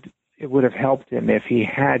would have helped him if he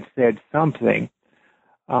had said something.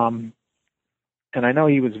 And I know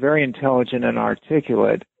he was very intelligent and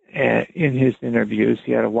articulate in his interviews.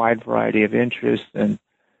 He had a wide variety of interests in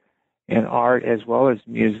art as well as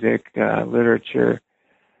music, literature.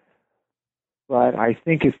 But I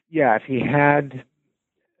think if he had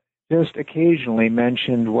just occasionally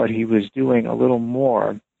mentioned what he was doing a little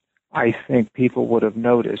more, I think people would have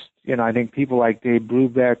noticed. I think people like Dave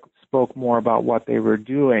Brubeck spoke more about what they were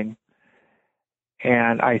doing,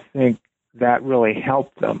 and I think that really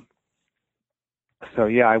helped them. So,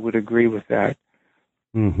 I would agree with that.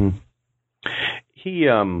 Mm-hmm.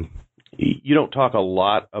 You don't talk a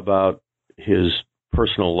lot about his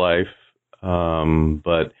personal life,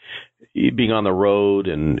 but being on the road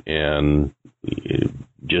and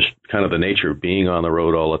just kind of the nature of being on the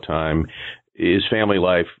road all the time, his family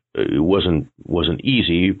life wasn't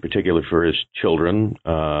easy, particularly for his children.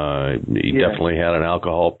 He definitely had an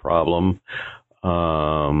alcohol problem.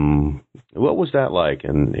 What was that like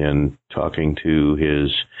in talking to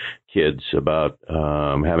his kids about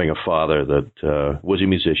having a father that was a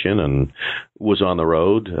musician and was on the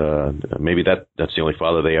road? Maybe that's the only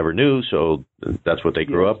father they ever knew, so that's what they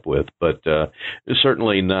grew up with. But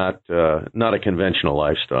certainly not a conventional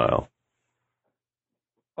lifestyle.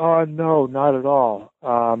 No, not at all.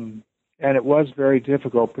 And it was very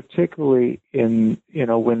difficult, particularly when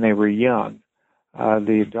they were young.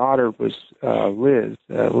 The daughter was Liz,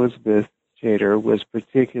 Elizabeth Jader, was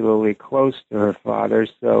particularly close to her father.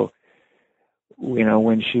 So,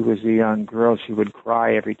 when she was a young girl, she would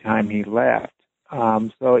cry every time he left.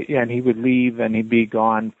 And he would leave and he'd be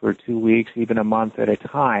gone for 2 weeks, even a month at a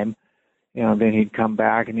time. Then he'd come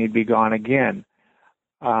back and he'd be gone again.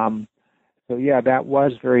 That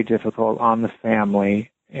was very difficult on the family.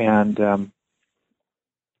 And, and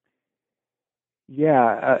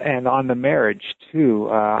on the marriage too.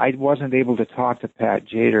 I wasn't able to talk to Pat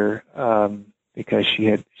Jader because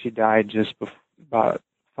she died just about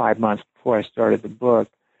 5 months before I started the book.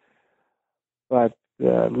 But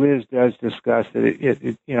Liz does discuss that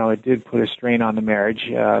it did put a strain on the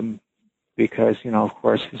marriage because of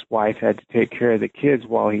course his wife had to take care of the kids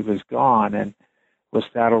while he was gone and was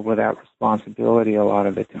saddled with that responsibility a lot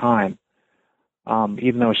of the time.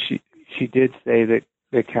 Even though she did say that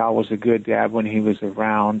Cal was a good dad when he was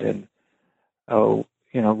around and,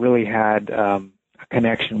 really had a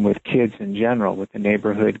connection with kids in general, with the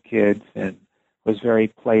neighborhood kids, and was very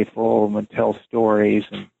playful and would tell stories.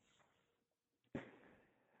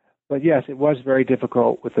 But yes, it was very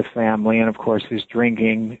difficult with the family, and of course his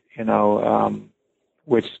drinking,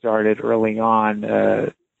 which started early on,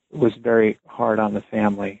 was very hard on the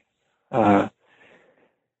family.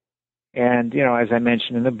 And, as I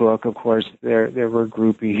mentioned in the book, of course, there were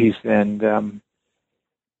groupies, and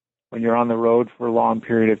when you're on the road for a long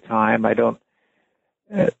period of time,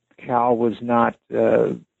 Cal was not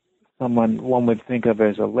someone one would think of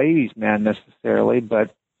as a ladies' man necessarily,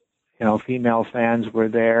 but, female fans were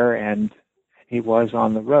there, and he was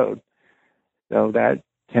on the road. So that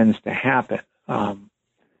tends to happen.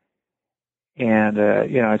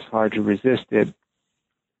 It's hard to resist it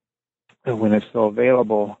when it's so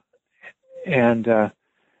available. And so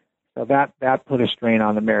that put a strain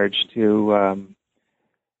on the marriage too.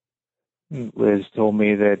 Liz told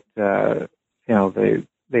me that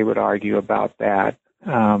they would argue about that.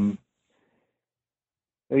 So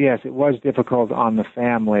yes, it was difficult on the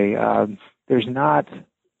family. There's not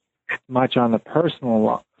much on the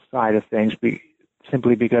personal side of things,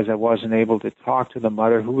 simply because I wasn't able to talk to the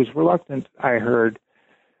mother, who was reluctant, I heard,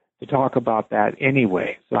 to talk about that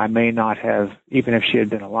anyway. So I may not have, even if she had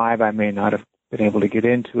been alive, I may not have been able to get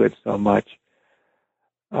into it so much.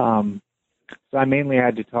 So I mainly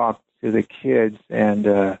had to talk to the kids, and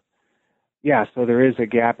so there is a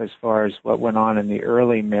gap as far as what went on in the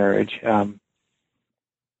early marriage.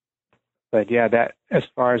 But yeah, that as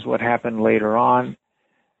far as what happened later on,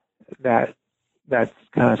 that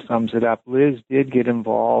kind of sums it up. Liz did get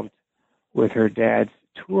involved with her dad's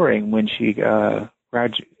touring when she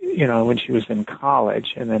when she was in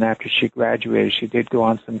college, and then after she graduated, she did go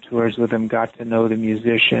on some tours with him, got to know the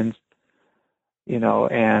musicians,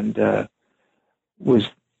 and was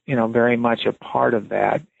very much a part of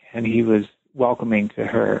that, and he was welcoming to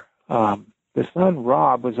her. The son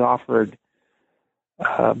Rob was offered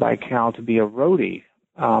by Cal to be a roadie,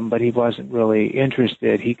 but he wasn't really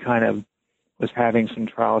interested. He kind of was having some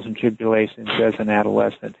trials and tribulations as an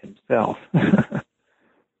adolescent himself.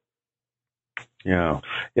 Yeah.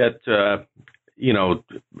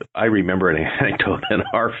 I remember an anecdote in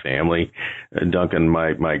our family. Duncan,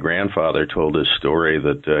 my grandfather told this story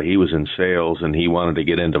that he was in sales and he wanted to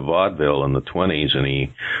get into vaudeville in the 1920s, and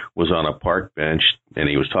he was on a park bench and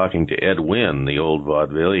he was talking to Ed Wynn, the old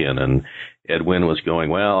vaudevillian, and Ed Wynn was going,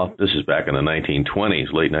 well, this is back in the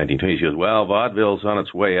 1920s, late 1920s. He goes, well, vaudeville's on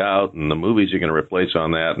its way out, and the movies are going to replace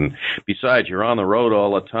on that. And besides, you're on the road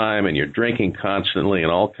all the time, and you're drinking constantly,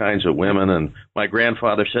 and all kinds of women. And my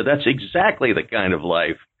grandfather said, that's exactly the kind of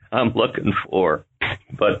life I'm looking for.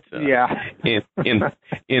 But in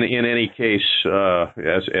any case,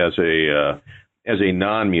 as a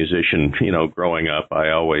non-musician, growing up, I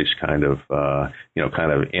always kind of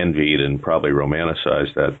envied and probably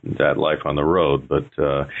romanticized that life on the road. But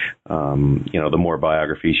the more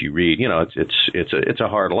biographies you read, it's a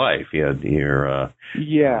hard life. It's a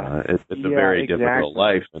very difficult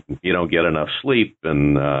life. And you don't get enough sleep,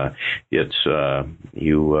 and you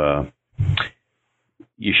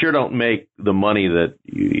sure don't make the money that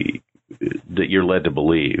you're led to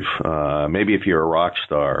believe. Maybe if you're a rock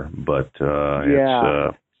star, but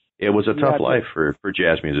it was a tough life for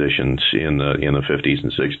jazz musicians in the 50s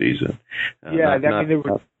and 60s.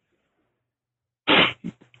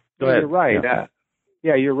 Go ahead. You're right.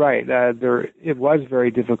 You're right. It was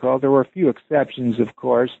very difficult. There were a few exceptions, of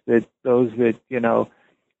course, those that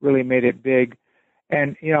really made it big.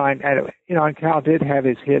 And and Cal did have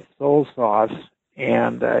his hit Soul Sauce,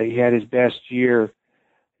 and he had his best year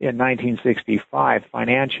in 1965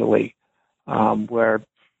 financially, where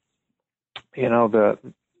I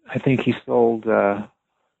think he sold well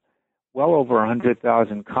over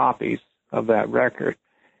 100,000 copies of that record,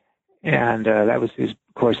 and that was his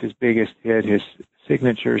biggest hit, his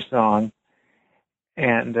signature song,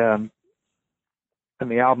 and the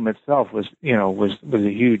album itself was a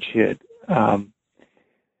huge hit, and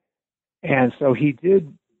so he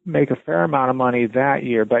did make a fair amount of money that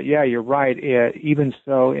year. But yeah, you're right. Even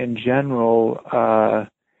so, in general,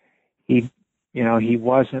 he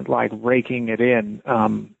wasn't like raking it in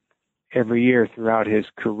every year throughout his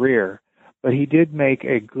career. But he did make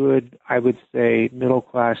a good, I would say, middle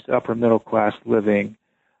class to upper middle class living,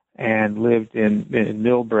 and lived in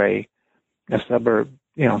Millbrae, a suburb,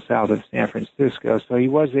 south of San Francisco. So he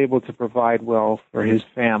was able to provide well for his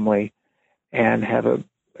family and have a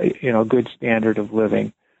good standard of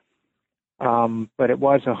living. But it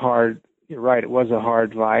was you're right, it was a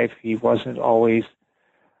hard life. He wasn't always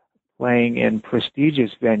playing in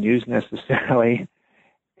prestigious venues necessarily.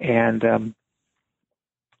 And,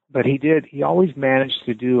 but he always managed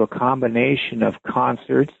to do a combination of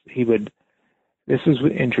concerts. This is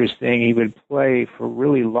interesting, he would play for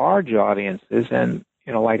really large audiences and,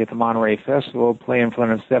 like at the Monterey Festival, play in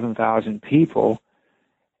front of 7,000 people,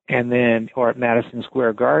 and then, or at Madison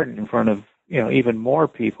Square Garden in front of, even more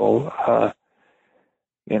people,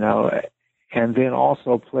 and then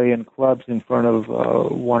also play in clubs in front of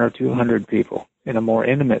 100 or 200 people in a more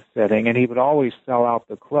intimate setting. And he would always sell out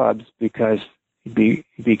the clubs because he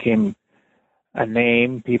became a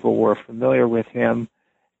name. People were familiar with him,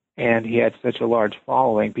 and he had such a large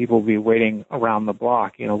following. People would be waiting around the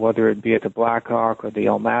block, whether it be at the Black Hawk or the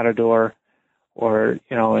El Matador or,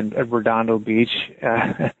 in Redondo Beach,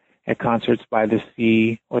 at concerts by the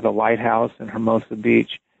sea, or the Lighthouse in Hermosa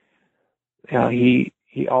Beach. He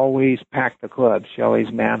always packed the clubs.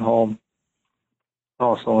 Shelley's Manhole,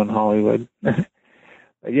 also in Hollywood. But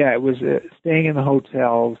yeah, it was staying in the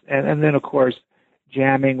hotels, and then of course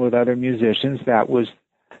jamming with other musicians. That was,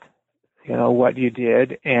 what you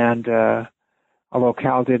did. And although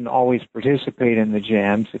Cal didn't always participate in the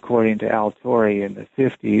jams, according to Al Torrey in the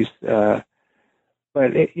 50s,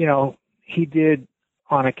 but he did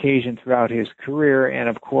on occasion throughout his career, and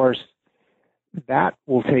of course that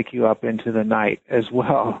will take you up into the night as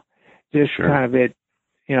well. Just kind of it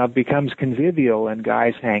becomes convivial, and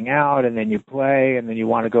guys hang out, and then you play, and then you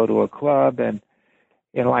want to go to a club. And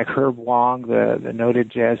like Herb Wong, the noted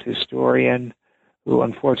jazz historian, who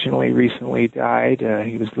unfortunately recently died,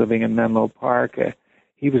 he was living in Menlo Park.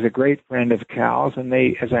 he was a great friend of Cal's, and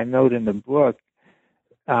they, as I note in the book,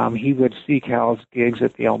 he would see Cal's gigs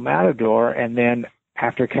at the El Matador, and then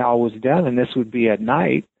after Cal was done, and this would be at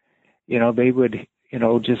night, they would,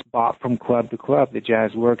 just bop from club to club, the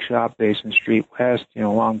Jazz Workshop, Basin Street West,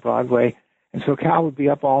 along Broadway, and so Cal would be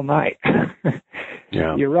up all night.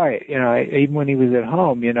 Yeah. You're right. Even when he was at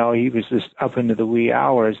home, he was just up into the wee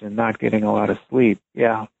hours and not getting a lot of sleep.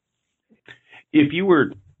 Yeah. If you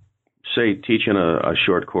were, say, teaching a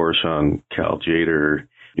short course on Cal Tjader,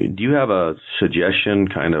 do you have a suggestion,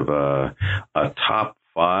 kind of a top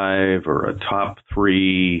 5 or a top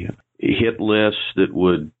 3 hit list that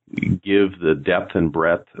would give the depth and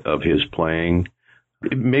breadth of his playing?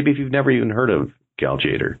 Maybe if you've never even heard of Cal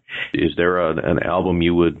Tjader, is there an album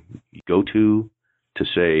you would go to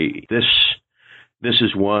say, this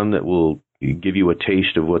is one that will give you a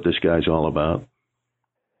taste of what this guy's all about?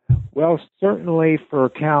 Well, certainly for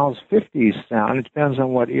Cal's 50s sound, it depends on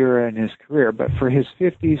what era in his career, but for his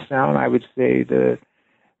 50s sound, I would say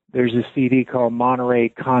there's a CD called Monterey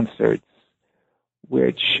Concerts,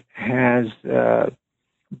 which has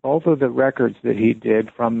both of the records that he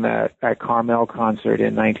did from that Carmel concert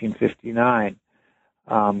in 1959,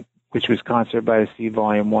 which was Concert by the Sea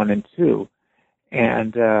Volume 1 and 2.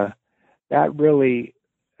 And that really,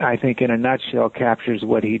 I think, in a nutshell, captures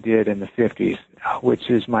what he did in the 50s, which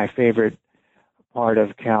is my favorite part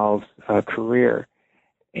of Cal's career.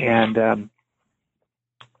 And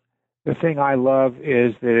the thing I love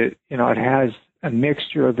is that it has a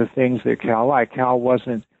mixture of the things that Cal liked. Cal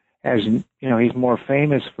wasn't as, he's more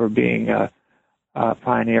famous for being a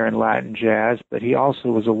pioneer in Latin jazz, but he also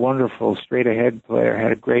was a wonderful straight-ahead player,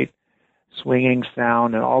 had a great swinging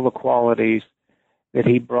sound, and all the qualities that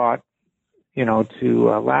he brought, to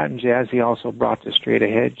Latin jazz, he also brought to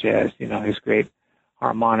straight-ahead jazz, his great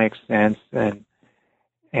harmonic sense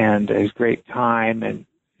and his great time and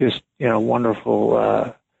just,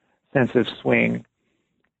 wonderful sense of swing.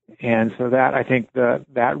 And so that, I think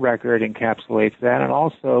that record encapsulates that. And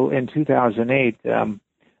also in 2008, the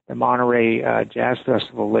Monterey Jazz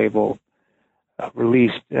Festival label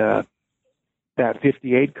released that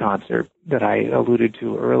 58 concert that I alluded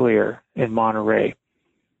to earlier in Monterey,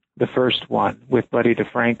 the first one with Buddy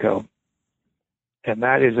DeFranco. And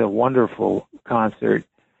that is a wonderful concert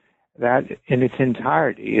that in its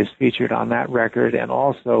entirety is featured on that record, and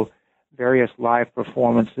also various live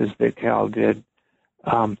performances that Cal did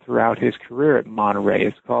throughout his career at Monterey.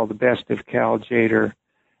 It's called The Best of Cal Tjader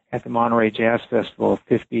at the Monterey Jazz Festival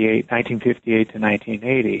 1958 to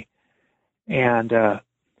 1980. And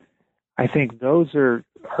I think those are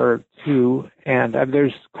two, and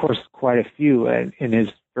there's, of course, quite a few. In his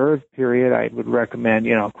Verve period, I would recommend,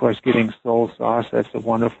 of course, getting Soul Sauce. That's a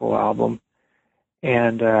wonderful album.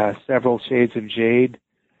 And Several Shades of Jade,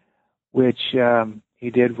 which he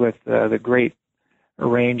did with the great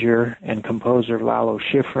arranger and composer Lalo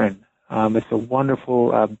Schifrin. It's a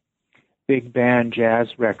wonderful big band jazz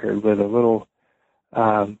record with a little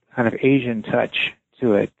kind of Asian touch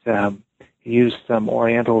to it. He used some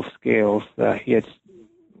Oriental scales.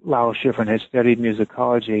 Lalo Schifrin had studied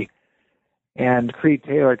musicology, and Creed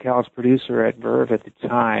Taylor, Cal's producer at Verve at the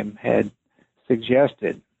time, had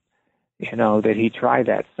suggested, that he try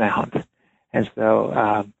that sound. And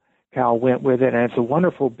so Cal went with it, and it's a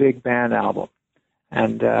wonderful big band album.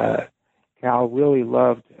 And Cal really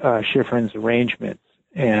loved Schifrin's arrangements,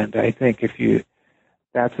 and I think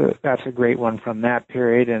that's a great one from that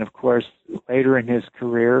period. And of course, later in his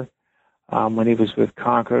career, when he was with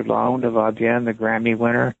Concord, La Onda Va Bien, the Grammy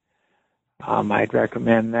winner, I'd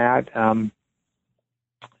recommend that.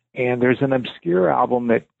 And there's an obscure album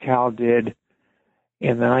that Cal did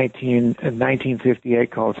in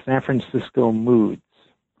 1958 called San Francisco Moods.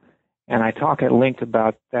 And I talk at length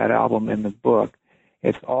about that album in the book.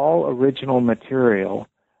 It's all original material,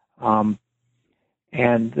 and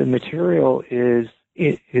the material is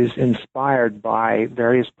inspired by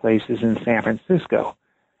various places in San Francisco.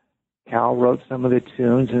 Cal wrote some of the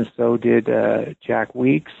tunes, and so did Jack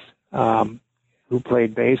Weeks, who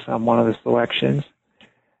played bass on one of the selections.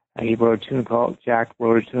 Jack wrote a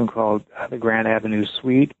tune called The Grand Avenue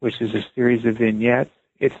Suite, which is a series of vignettes.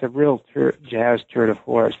 It's a real jazz tour de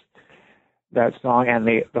force, that song, and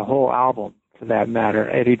the whole album, for that matter.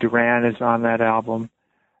 Eddie Duran is on that album,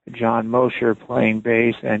 John Mosher playing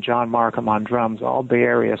bass, and John Markham on drums, all Bay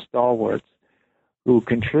Area stalwarts who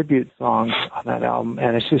contribute songs on that album.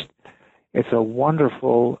 And it's a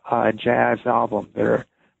wonderful jazz album. There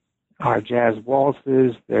are jazz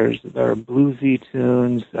waltzes, there are bluesy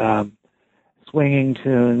tunes, swinging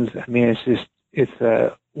tunes. I mean, it's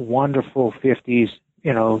a wonderful 50s,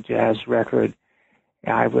 jazz record.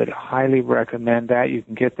 I would highly recommend that. You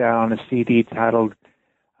can get that on a CD titled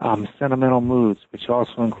Sentimental Moods, which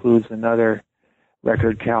also includes another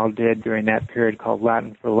record Cal did during that period called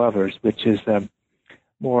Latin for Lovers, which is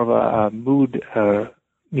more of a mood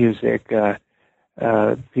music,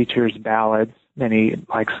 features ballads, many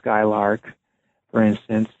like Skylark, for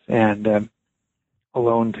instance, and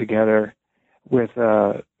Alone Together with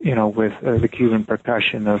the Cuban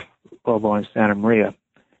percussion of Bobo and Santa Maria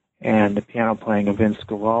and the piano playing of Vince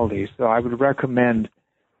Guaraldi. So I would recommend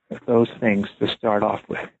those things to start off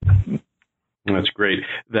with. That's great.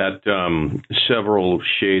 That Several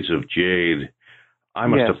Shades of Jade, I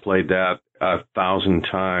must have played that 1,000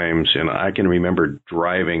 times, and I can remember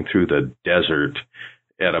driving through the desert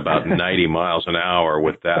at about 90 miles an hour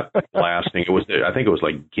with that blasting. I think it was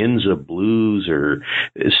like Ginza Blues or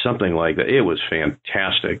something like that. It was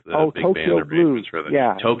fantastic. The big Tokyo band Blues.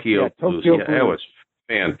 Tokyo Blues. Tokyo Blues. It was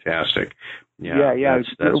fantastic.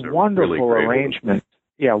 That's wonderful really arrangement.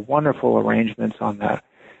 Wonderful arrangements on that,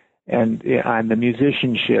 and the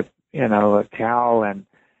musicianship. Cal and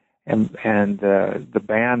the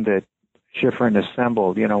band that Schifrin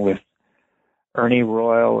assembled. With Ernie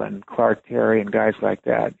Royal and Clark Terry and guys like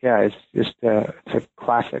that. Yeah, it's just it's a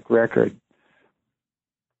classic record.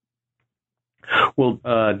 Well,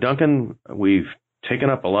 Duncan, we've taken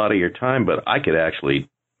up a lot of your time, but I could actually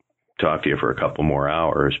talk to you for a couple more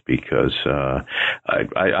hours because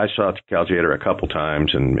I saw Cal Tjader a couple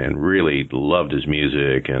times and really loved his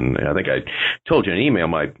music. And I think I told you in an email,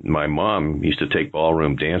 my mom used to take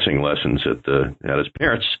ballroom dancing lessons at his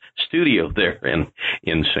parents' studio there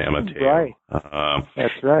in San Mateo. Right.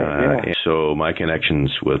 That's right. Yeah. So my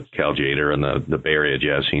connections with Cal Tjader and the Bay Area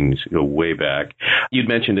jazz scenes go way back. You'd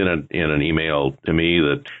mentioned in an email to me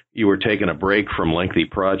that you were taking a break from lengthy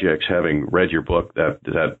projects, having read your book that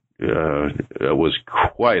was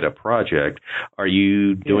quite a project. Are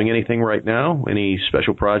you doing anything right now? Any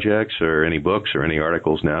special projects or any books or any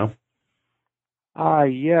articles now?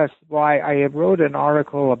 Yes. Well, I wrote an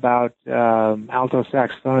article about alto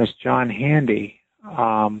saxophonist John Handy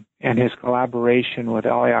and his collaboration with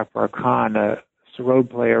Ali Akbar Khan, a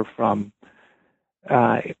sarod player from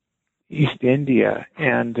East India.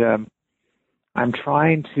 And I'm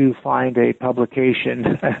trying to find a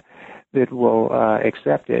publication that will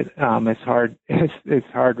accept it. It's hard. It's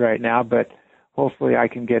hard right now, but hopefully I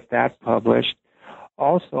can get that published.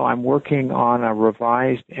 Also, I'm working on a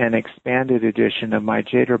revised and expanded edition of my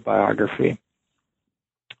Tjader biography.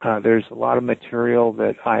 There's a lot of material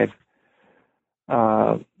that I've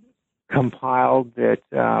compiled that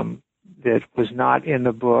was not in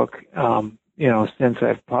the book. Since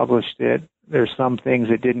I've published it, there's some things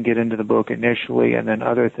that didn't get into the book initially, and then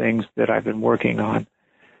other things that I've been working on.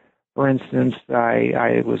 For instance,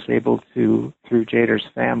 I was able to, through Tjader's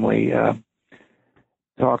family,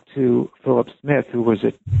 talk to Philip Smith, who was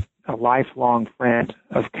a lifelong friend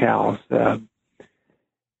of Cal's,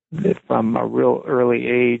 from a real early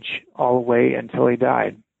age all the way until he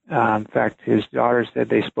died. In fact, his daughter said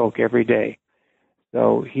they spoke every day.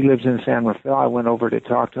 So he lives in San Rafael. I went over to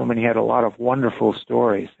talk to him, and he had a lot of wonderful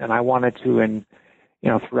stories. And I wanted to,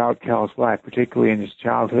 throughout Cal's life, particularly in his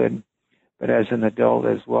childhood, but as an adult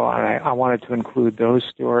as well. And I wanted to include those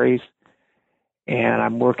stories. And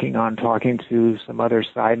I'm working on talking to some other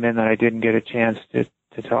sidemen that I didn't get a chance to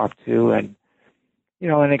talk to, and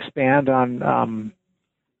expand on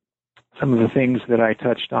some of the things that I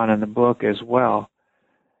touched on in the book as well.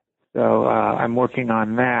 So I'm working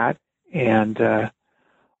on that, and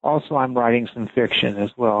also I'm writing some fiction as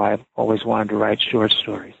well. I've always wanted to write short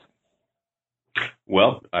stories.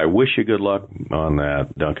 Well, I wish you good luck on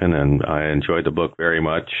that, Duncan, and I enjoyed the book very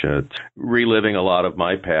much. It's reliving a lot of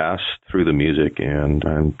my past through the music, and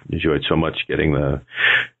I enjoyed so much getting the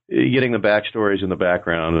backstories in the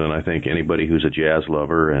background. And I think anybody who's a jazz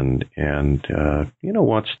lover and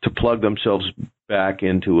wants to plug themselves back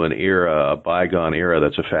into an era, a bygone era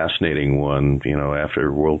that's a fascinating one,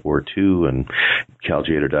 after World War II, and Cal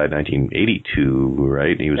Tjader died in 1982,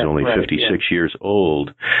 right? He was only 56 years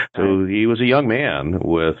old. So he was a young man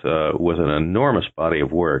with an enormous body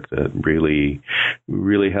of work that really,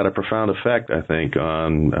 really had a profound effect, I think,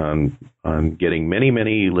 on getting many,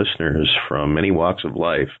 many listeners from many walks of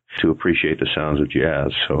life to appreciate the sounds of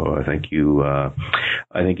jazz. So I think you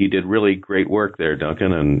did really great work there,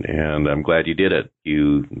 Duncan, and I'm glad you did it.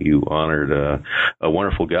 You honored a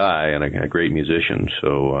wonderful guy and a great musician.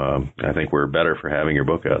 So I think we're better for having your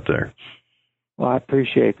book out there. Well, I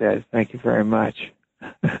appreciate that. Thank you very much.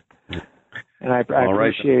 And I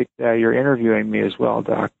appreciate your interviewing me as well,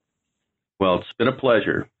 Doc. Well, it's been a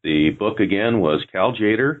pleasure. The book, again, was Cal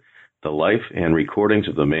Tjader, The Life and Recordings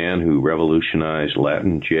of the Man Who Revolutionized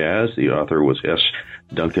Latin Jazz. The author was S.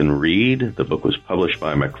 Duncan Reid. The book was published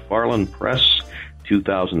by McFarland Press,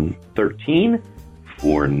 2013.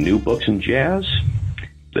 For New Books in Jazz,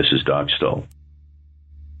 this is Doc Stoll.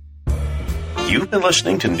 You've been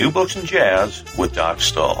listening to New Books in Jazz with Doc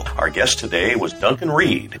Stoll. Our guest today was Duncan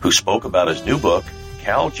Reid, who spoke about his new book,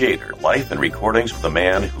 Cal Tjader, Life and Recordings of the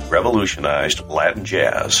Man Who Revolutionized Latin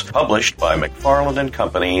Jazz, published by McFarland and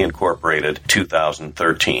Company, Incorporated,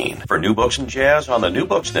 2013. For New Books in Jazz on the New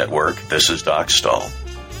Books Network, this is Doc Stoll.